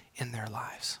work in their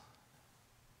lives.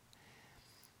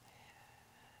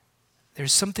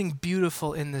 there's something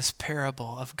beautiful in this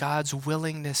parable of God's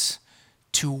willingness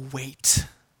to wait,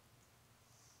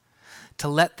 to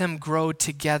let them grow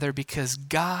together, because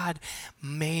God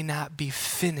may not be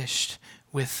finished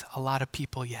with a lot of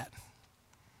people yet.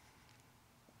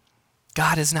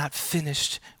 God is not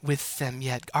finished with them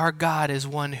yet. Our God is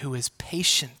one who is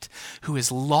patient, who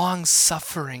is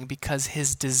long-suffering, because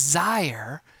his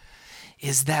desire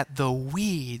is that the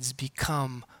weeds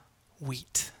become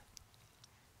wheat.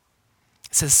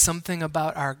 It says something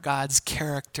about our God's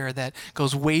character that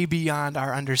goes way beyond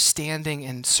our understanding,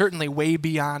 and certainly way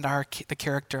beyond the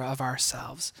character of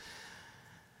ourselves.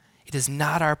 It is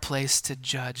not our place to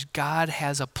judge. God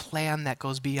has a plan that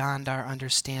goes beyond our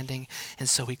understanding, and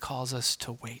so he calls us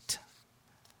to wait.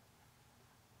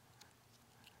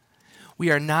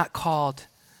 We are not called,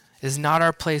 it is not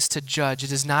our place to judge.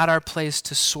 It is not our place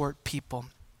to sort people.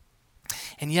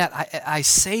 And yet, I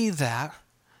say that,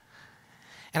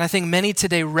 and I think many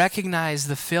today recognize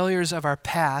the failures of our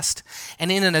past, and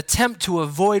in an attempt to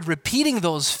avoid repeating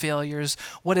those failures,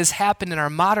 what has happened in our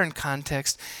modern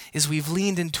context is we've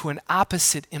leaned into an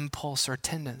opposite impulse or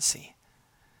tendency.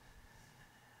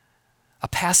 A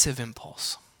passive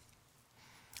impulse.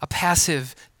 A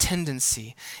passive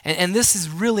tendency. And this is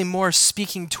really more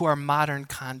speaking to our modern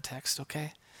context,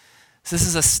 okay? So this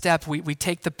is a step, we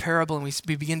take the parable and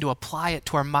we begin to apply it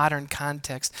to our modern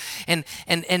context. And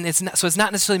it's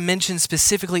not necessarily mentioned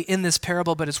specifically in this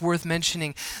parable, but it's worth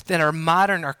mentioning that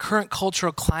our current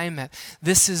cultural climate,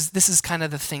 this is kind of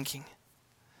the thinking.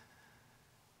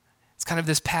 It's kind of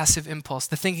this passive impulse.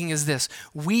 The thinking is this: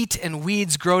 wheat and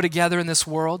weeds grow together in this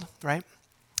world, right?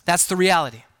 That's the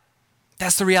reality.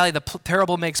 That's the reality the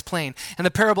parable makes plain. And the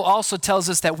parable also tells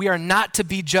us that we are not to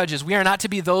be judges. We are not to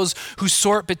be those who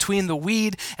sort between the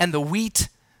weed and the wheat.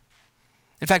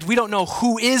 In fact, we don't know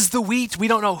who is the wheat. We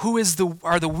don't know who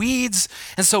are the weeds.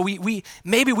 And so we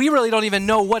really don't even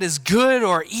know what is good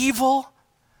or evil.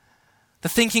 The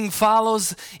thinking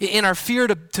follows. In our fear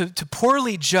to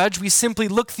poorly judge, we simply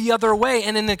look the other way.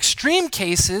 And in extreme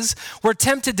cases, we're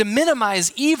tempted to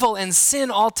minimize evil and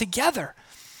sin altogether.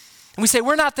 And we say,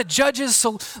 we're not the judges,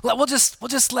 so we'll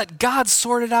just let God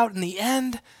sort it out in the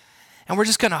end. And we're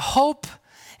just going to hope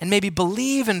and maybe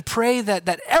believe and pray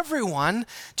that everyone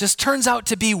just turns out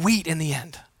to be wheat in the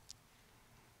end.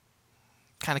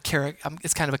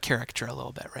 It's kind of a caricature a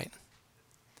little bit, right?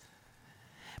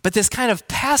 But this kind of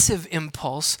passive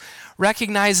impulse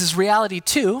recognizes reality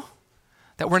too,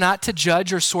 that we're not to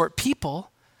judge or sort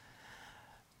people.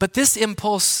 But this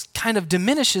impulse kind of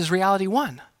diminishes reality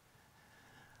one,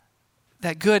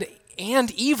 that good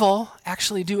and evil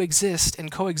actually do exist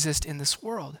and coexist in this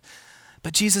world.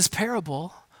 But Jesus'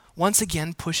 parable once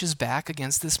again pushes back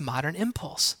against this modern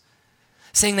impulse,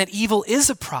 saying that evil is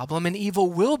a problem and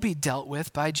evil will be dealt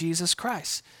with by Jesus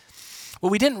Christ.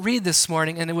 What we didn't read this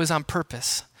morning, and it was on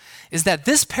purpose, is that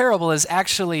this parable is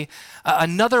actually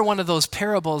another one of those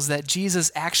parables that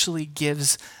Jesus actually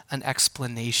gives an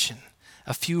explanation.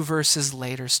 A few verses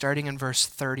later, starting in verse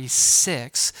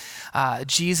 36,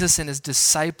 Jesus and his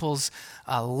disciples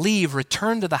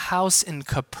return to the house in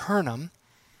Capernaum.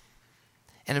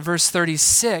 And in verse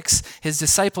 36, his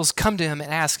disciples come to him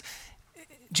and ask,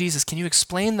 Jesus, can you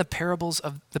explain the parable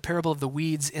of the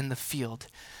weeds in the field?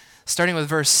 Starting with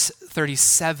verse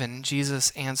 37,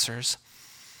 Jesus answers,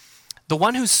 the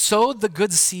one who sowed the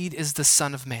good seed is the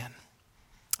Son of Man.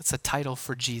 That's a title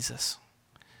for Jesus.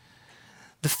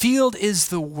 The field is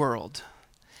the world,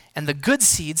 and the good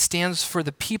seed stands for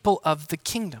the people of the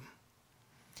kingdom.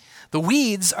 The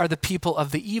weeds are the people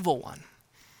of the evil one,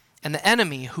 and the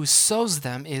enemy who sows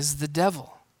them is the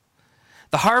devil.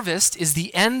 The harvest is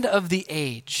the end of the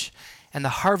age, and the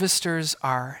harvesters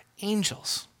are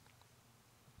angels.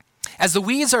 As the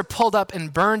weeds are pulled up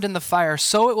and burned in the fire,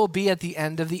 so it will be at the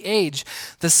end of the age.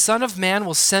 The Son of Man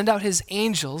will send out his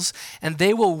angels, and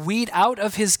they will weed out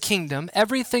of his kingdom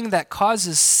everything that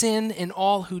causes sin in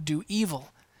all who do evil.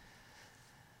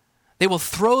 They will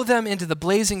throw them into the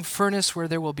blazing furnace where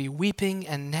there will be weeping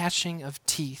and gnashing of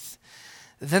teeth.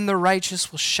 Then the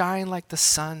righteous will shine like the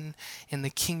sun in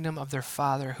the kingdom of their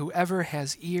Father. Whoever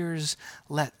has ears,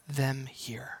 let them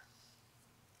hear.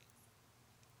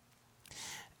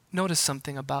 Notice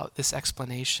something about this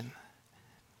explanation.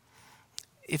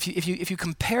 If you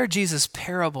compare Jesus'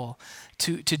 parable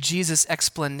to Jesus'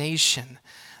 explanation,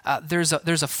 there's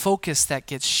a focus that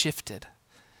gets shifted.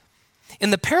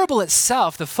 In the parable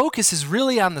itself, the focus is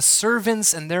really on the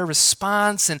servants and their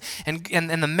response and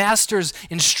the master's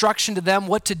instruction to them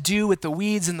what to do with the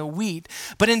weeds and the wheat.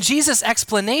 But in Jesus'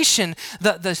 explanation,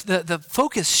 the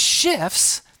focus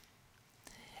shifts,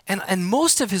 And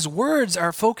most of his words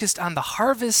are focused on the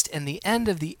harvest and the end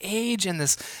of the age, and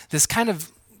this kind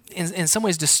of, in some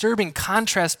ways, disturbing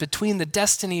contrast between the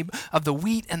destiny of the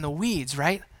wheat and the weeds,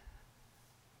 right?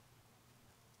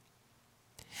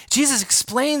 Jesus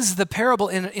explains the parable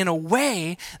in a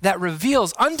way that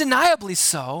reveals, undeniably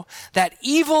so, that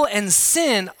evil and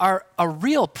sin are a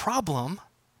real problem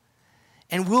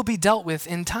and will be dealt with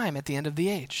in time at the end of the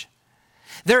age.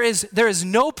 There is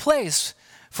no place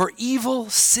for evil,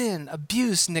 sin,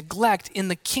 abuse, neglect in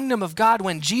the kingdom of God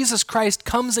when Jesus Christ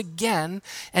comes again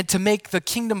and to make the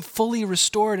kingdom fully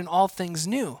restored and all things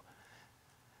new.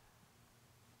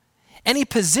 Any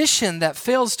position that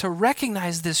fails to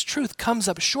recognize this truth comes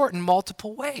up short in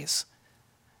multiple ways.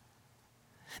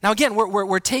 Now again,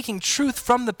 we're taking truth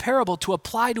from the parable to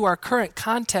apply to our current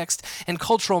context and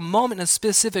cultural moment in a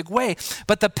specific way.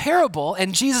 But the parable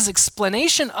and Jesus'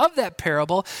 explanation of that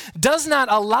parable does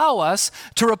not allow us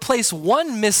to replace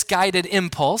one misguided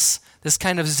impulse, this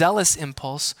kind of zealous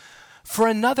impulse, for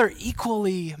another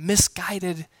equally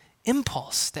misguided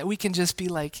impulse that we can just be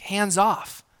like hands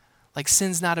off. Like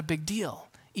sin's not a big deal.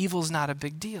 Evil's not a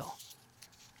big deal.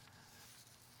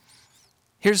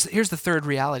 Here's the third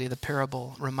reality the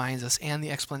parable reminds us and the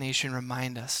explanation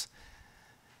remind us,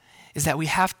 is that we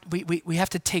have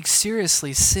to take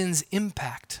seriously sin's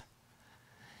impact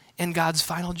and God's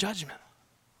final judgment.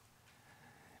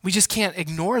 We just can't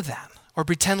ignore that or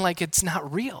pretend like it's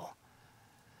not real.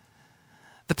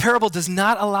 The parable does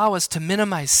not allow us to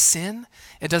minimize sin.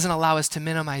 It doesn't allow us to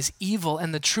minimize evil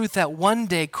and the truth that one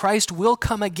day Christ will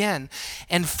come again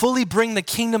and fully bring the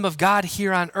kingdom of God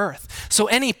here on earth. So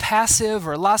any passive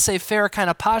or laissez-faire kind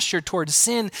of posture towards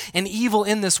sin and evil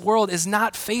in this world is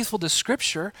not faithful to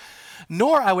Scripture,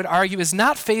 nor, I would argue, is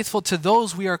not faithful to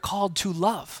those we are called to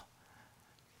love.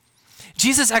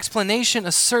 Jesus' explanation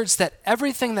asserts that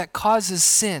everything that causes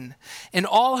sin and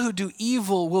all who do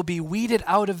evil will be weeded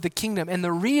out of the kingdom. And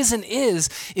the reason is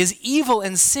evil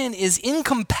and sin is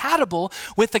incompatible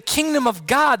with the kingdom of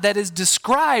God that is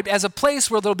described as a place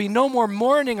where there'll be no more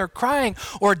mourning or crying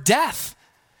or death.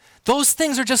 Those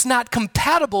things are just not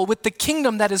compatible with the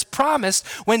kingdom that is promised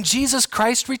when Jesus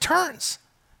Christ returns.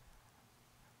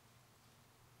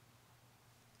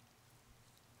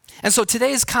 And so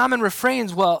today's common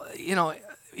refrains, well,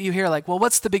 you hear like, well,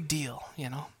 what's the big deal,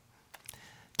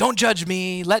 Don't judge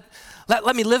me, let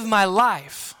me live my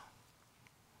life.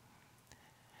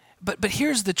 But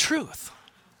here's the truth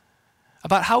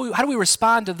about how do we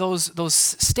respond to those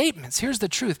statements. Here's the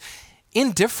truth.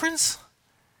 Indifference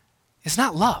is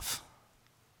not love.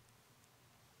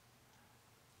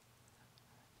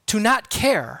 To not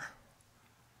care,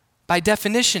 by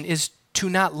definition, is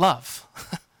to not love.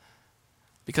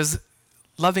 Because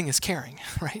loving is caring,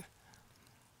 right?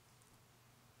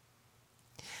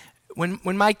 When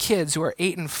my kids, who are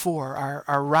 8 and 4,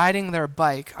 are riding their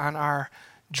bike on our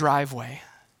driveway,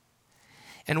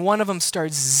 and one of them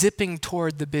starts zipping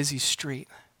toward the busy street,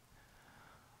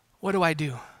 what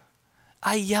do?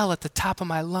 I yell at the top of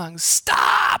my lungs,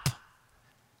 stop!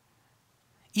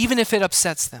 Even if it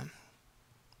upsets them.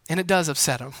 And it does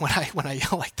upset them when I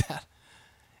yell like that.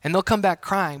 And they'll come back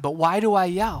crying, but why do I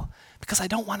yell? Because I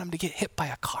don't want them to get hit by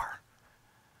a car.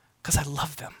 Because I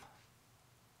love them.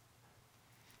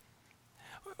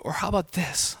 Or how about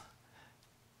this?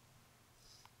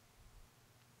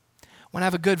 When I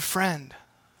have a good friend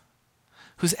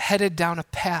who's headed down a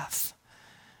path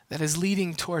that is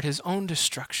leading toward his own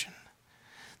destruction,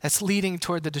 that's leading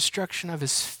toward the destruction of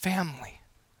his family,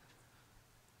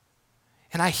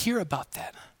 and I hear about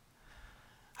that,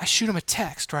 I shoot him a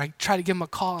text or I try to give him a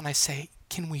call and I say,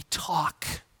 can we talk?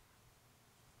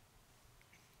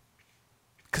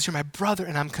 Because you're my brother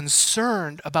and I'm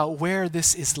concerned about where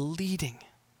this is leading.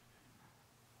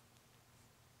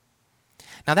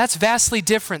 Now that's vastly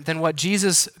different than what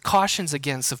Jesus cautions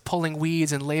against of pulling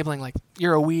weeds and labeling like,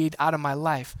 you're a weed, out of my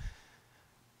life.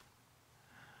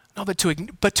 No, but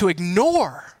to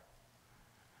ignore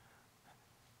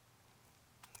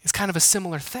is kind of a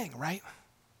similar thing, right?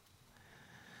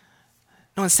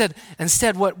 No,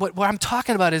 instead, what I'm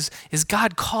talking about is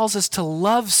God calls us to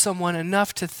love someone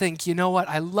enough to think, you know what,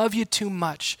 I love you too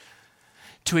much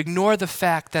to ignore the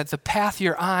fact that the path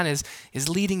you're on is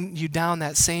leading you down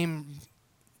that same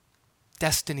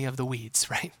destiny of the weeds,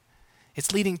 right?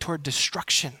 It's leading toward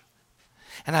destruction.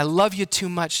 And I love you too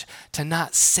much to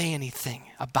not say anything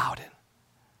about it.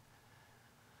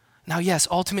 Now, yes,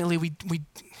 ultimately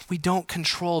we don't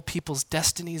control people's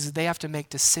destinies. They have to make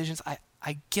decisions.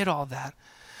 I get all that.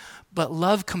 But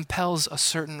love compels a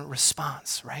certain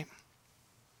response, right?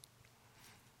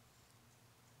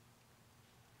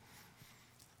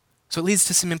 So it leads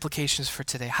to some implications for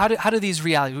today. How do these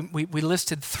realities, we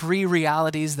listed 3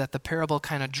 realities that the parable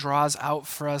kind of draws out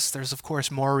for us. There's, of course,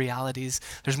 more realities.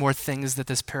 There's more things that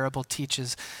this parable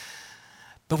teaches.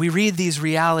 But we read these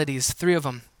realities, 3 of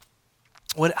them.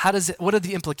 What are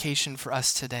the implications for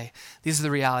us today? These are the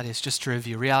realities, just to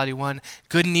review. Reality 1,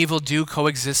 good and evil do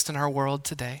coexist in our world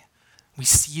today. We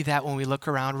see that when we look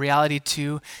around. Reality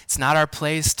 2, it's not our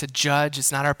place to judge.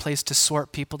 It's not our place to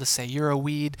sort people, to say you're a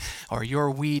weed or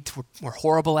you're wheat. We're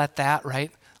horrible at that,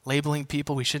 right? Labeling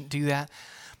people, we shouldn't do that.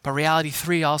 But reality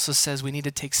 3 also says we need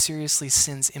to take seriously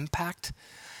sin's impact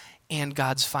and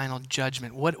God's final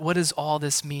judgment. What does all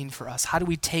this mean for us? How do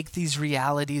we take these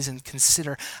realities and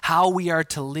consider how we are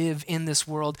to live in this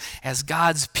world as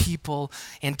God's people,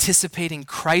 anticipating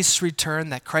Christ's return,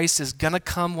 that Christ is going to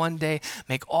come one day,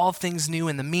 make all things new.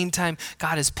 In the meantime,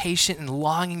 God is patient and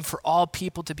longing for all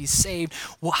people to be saved.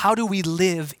 Well, how do we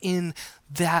live in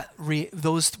that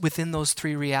within those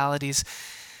 3 realities?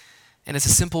 And it's a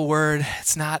simple word.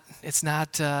 It's not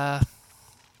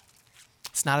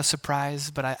a surprise,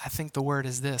 but I think the word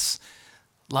is this: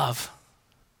 love.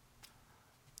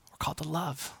 We're called to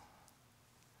love.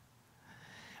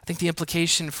 I think the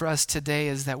implication for us today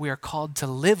is that we are called to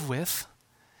live with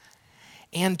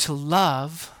and to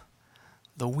love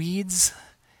the weeds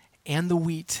and the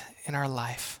wheat in our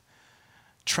life,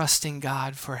 trusting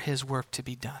God for his work to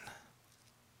be done.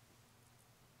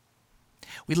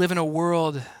 We live in a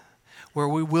world where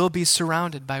we will be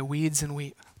surrounded by weeds and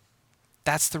wheat.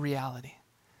 That's the reality.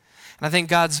 And I think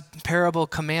God's parable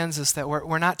commands us that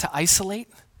we're not to isolate,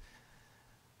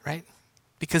 right?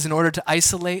 Because in order to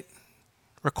isolate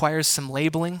requires some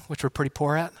labeling, which we're pretty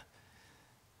poor at.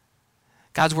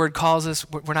 God's word calls us,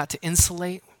 we're not to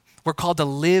insulate. We're called to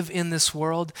live in this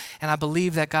world. And I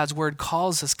believe that God's word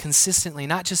calls us consistently,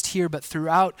 not just here, but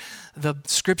throughout the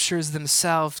scriptures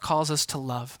themselves, calls us to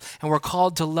love. And we're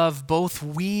called to love both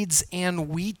weeds and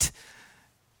wheat,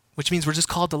 which means we're just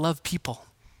called to love people.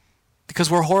 Because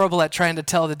we're horrible at trying to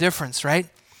tell the difference, right?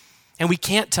 And we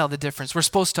can't tell the difference. We're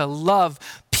supposed to love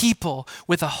people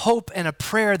with a hope and a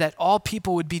prayer that all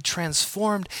people would be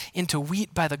transformed into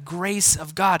wheat by the grace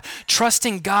of God,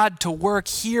 trusting God to work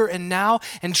here and now,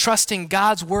 and trusting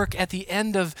God's work at the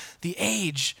end of the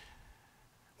age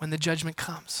when the judgment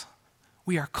comes.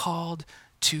 We are called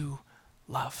to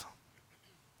love.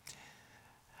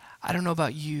 I don't know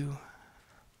about you,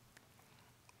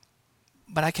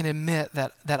 but I can admit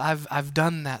that I've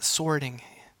done that sorting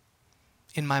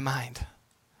in my mind.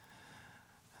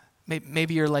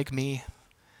 Maybe you're like me.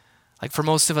 Like for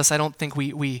most of us, I don't think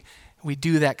we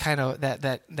do that kind of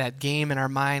that game in our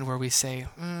mind where we say,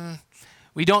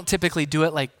 we don't typically do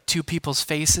it like to people's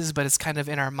faces, but it's kind of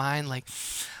in our mind like,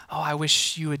 oh, I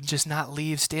wish you would just not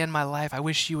leave, stay in my life. I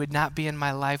wish you would not be in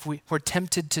my life. We're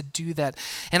tempted to do that.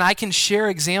 And I can share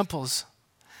examples.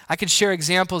 I could share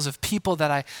examples of people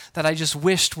that I just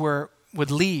wished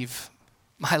would leave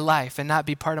my life and not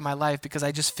be part of my life because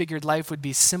I just figured life would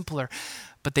be simpler,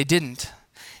 but they didn't.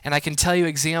 And I can tell you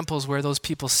examples where those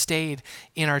people stayed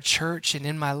in our church and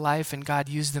in my life, and God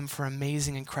used them for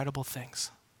amazing, incredible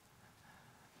things.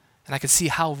 And I could see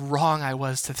how wrong I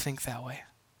was to think that way.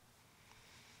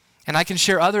 And I can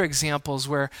share other examples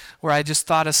where I just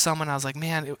thought of someone, I was like,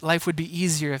 man, life would be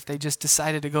easier if they just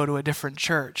decided to go to a different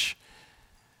church.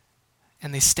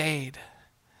 And they stayed.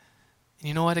 And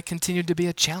you know what? It continued to be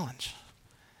a challenge.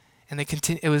 And it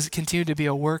continued to be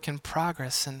a work in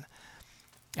progress. And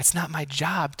it's not my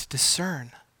job to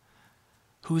discern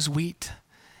who's wheat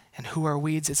and who are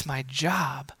weeds. It's my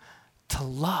job to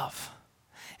love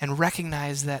and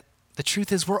recognize that the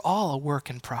truth is we're all a work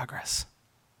in progress.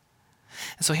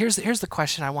 And so here's the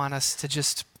question I want us to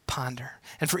just ponder.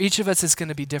 And for each of us, it's going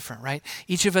to be different, right?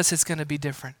 Each of us, it's going to be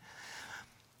different.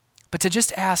 But to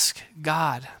just ask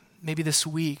God, maybe this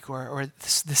week or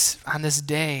this on this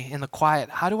day in the quiet,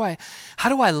 how do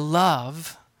I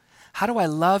love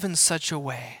in such a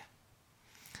way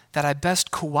that I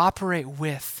best cooperate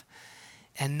with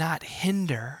and not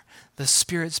hinder the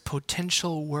Spirit's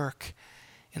potential work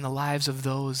in the lives of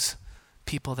those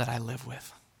people that I live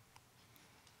with?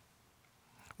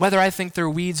 Whether I think they're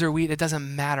weeds or wheat, it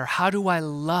doesn't matter. How do I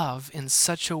love in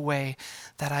such a way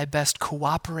that I best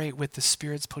cooperate with the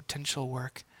Spirit's potential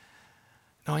work,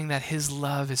 knowing that his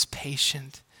love is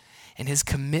patient and his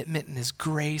commitment and his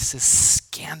grace is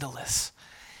scandalous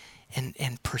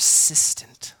and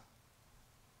persistent?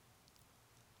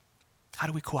 How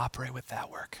do we cooperate with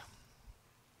that work?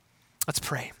 Let's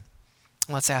pray.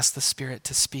 Let's ask the Spirit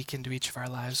to speak into each of our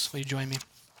lives. Will you join me?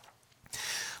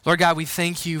 Lord God, we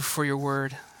thank you for your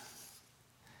word.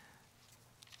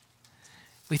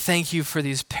 We thank you for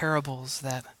these parables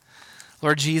that,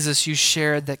 Lord Jesus, you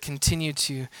shared that continue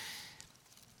to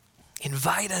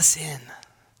invite us in,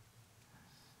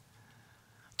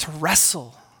 to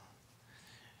wrestle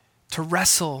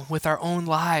with our own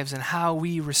lives and how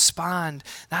we respond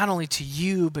not only to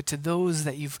you, but to those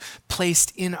that you've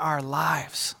placed in our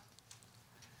lives.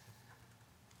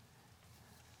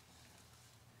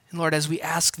 And Lord, as we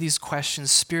ask these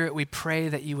questions, Spirit, we pray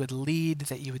that you would lead,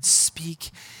 that you would speak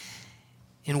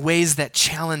in ways that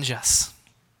challenge us.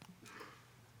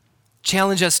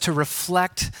 Challenge us to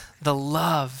reflect the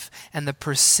love and the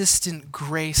persistent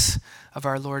grace of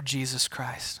our Lord Jesus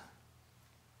Christ.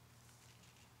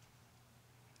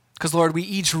 Because, Lord, we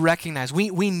each recognize,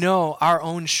 we know our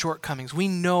own shortcomings. We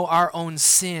know our own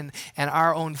sin and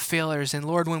our own failures. And,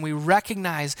 Lord, when we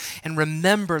recognize and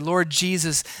remember, Lord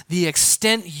Jesus, the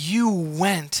extent you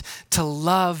went to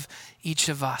love each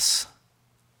of us,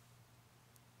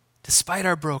 despite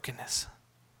our brokenness,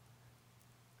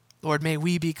 Lord, may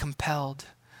we be compelled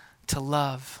to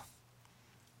love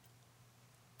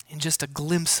in just a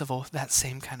glimpse of that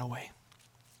same kind of way.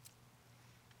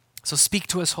 So speak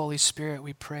to us, Holy Spirit,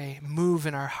 we pray. Move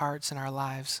in our hearts and our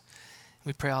lives.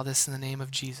 We pray all this in the name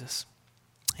of Jesus.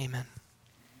 Amen.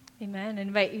 Amen. I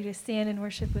invite you to stand and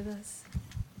worship with us.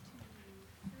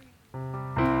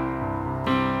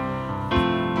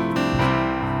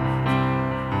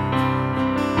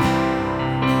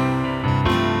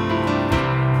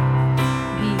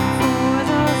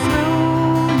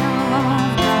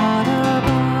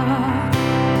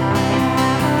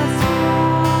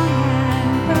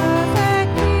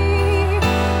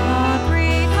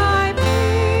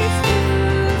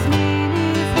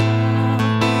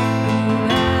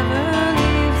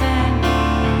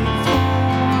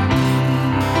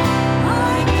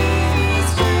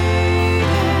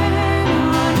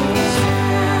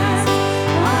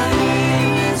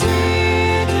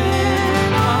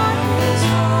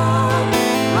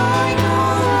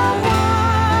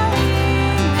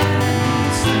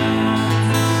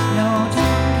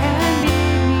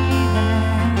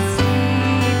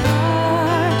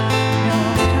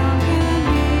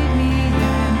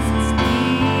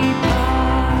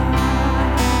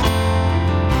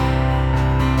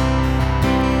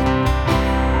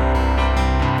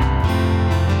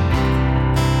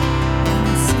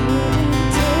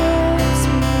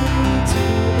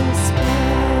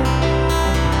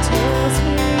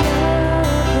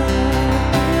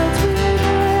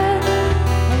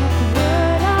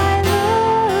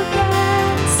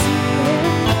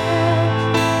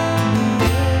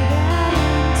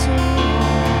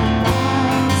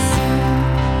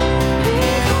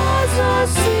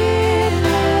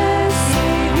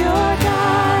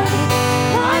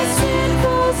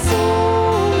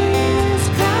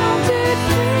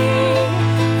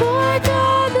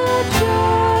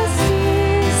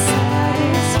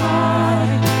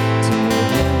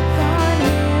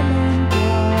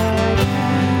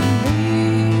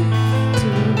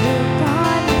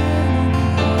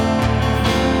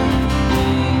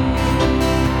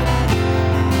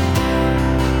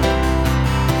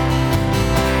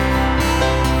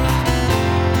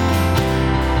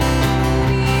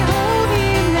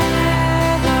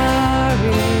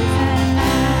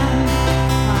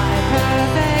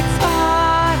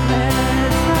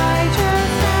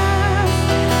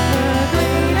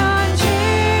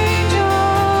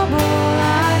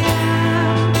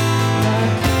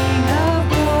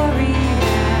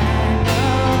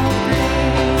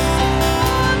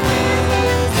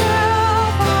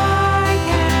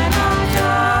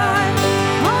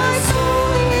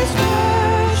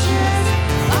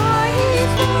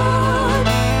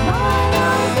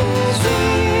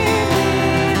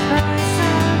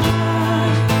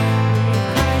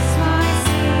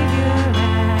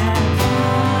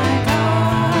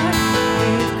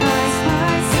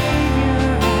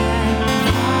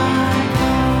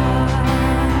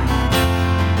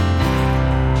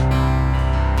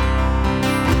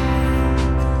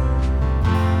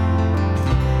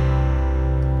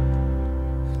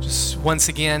 Once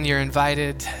again, you're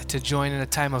invited to join in a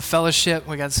time of fellowship.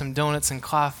 We got some donuts and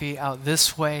coffee out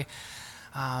this way.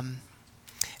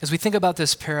 As we think about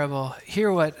this parable,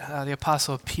 hear what the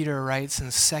Apostle Peter writes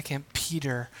in 2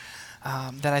 Peter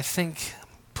that I think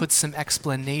puts some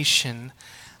explanation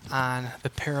on the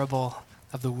parable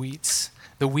of the weeds,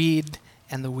 the weed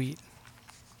and the wheat.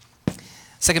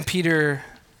 2 Peter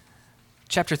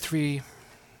chapter 3,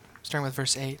 starting with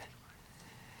verse 8.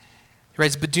 He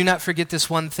writes, "But do not forget this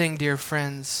one thing, dear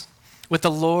friends. With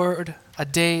the Lord, a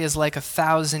day is like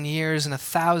 1,000 years, and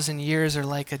 1,000 years are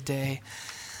like a day.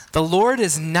 The Lord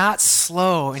is not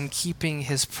slow in keeping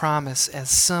his promise, as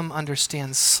some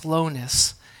understand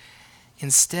slowness.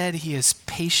 Instead, he is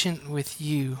patient with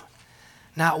you,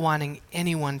 not wanting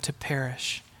anyone to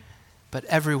perish, but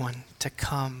everyone to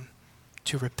come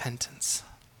to repentance.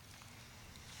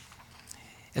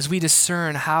 As we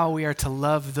discern how we are to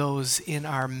love those in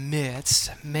our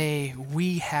midst, may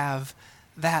we have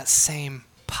that same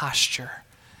posture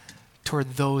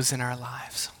toward those in our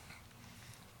lives.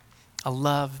 A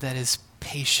love that is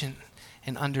patient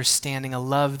and understanding, a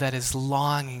love that is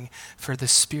longing for the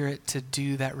Spirit to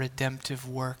do that redemptive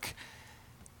work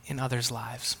in others'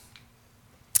 lives.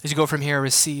 As you go from here,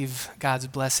 receive God's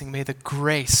blessing. May the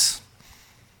grace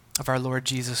of our Lord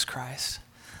Jesus Christ,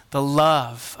 the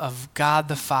love of God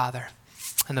the Father,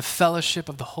 and the fellowship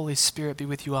of the Holy Spirit be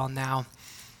with you all now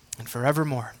and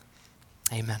forevermore.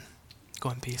 Amen.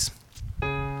 Go in peace.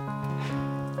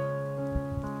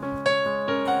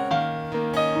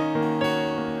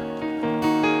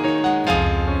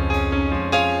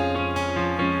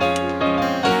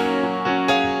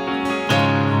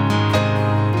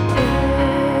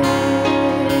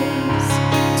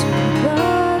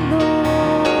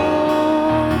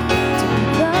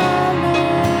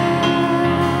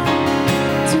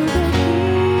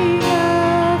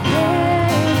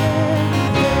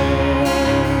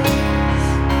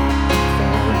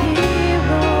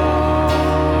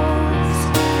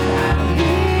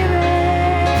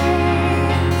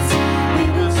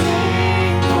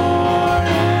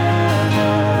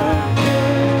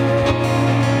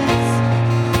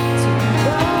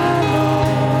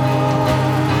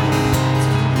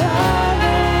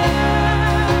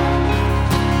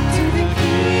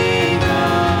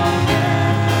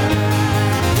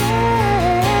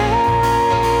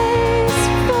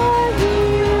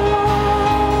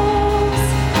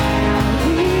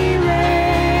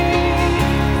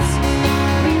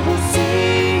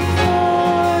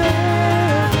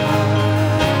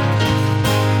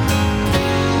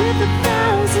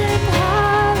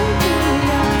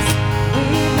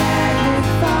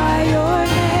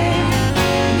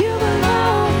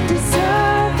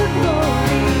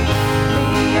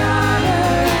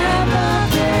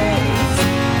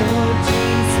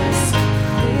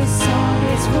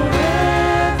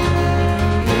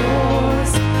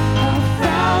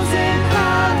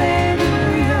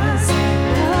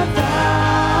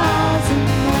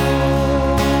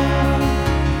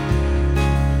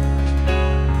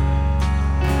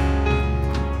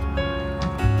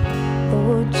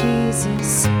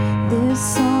 Jesus,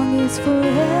 this song is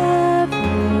forever.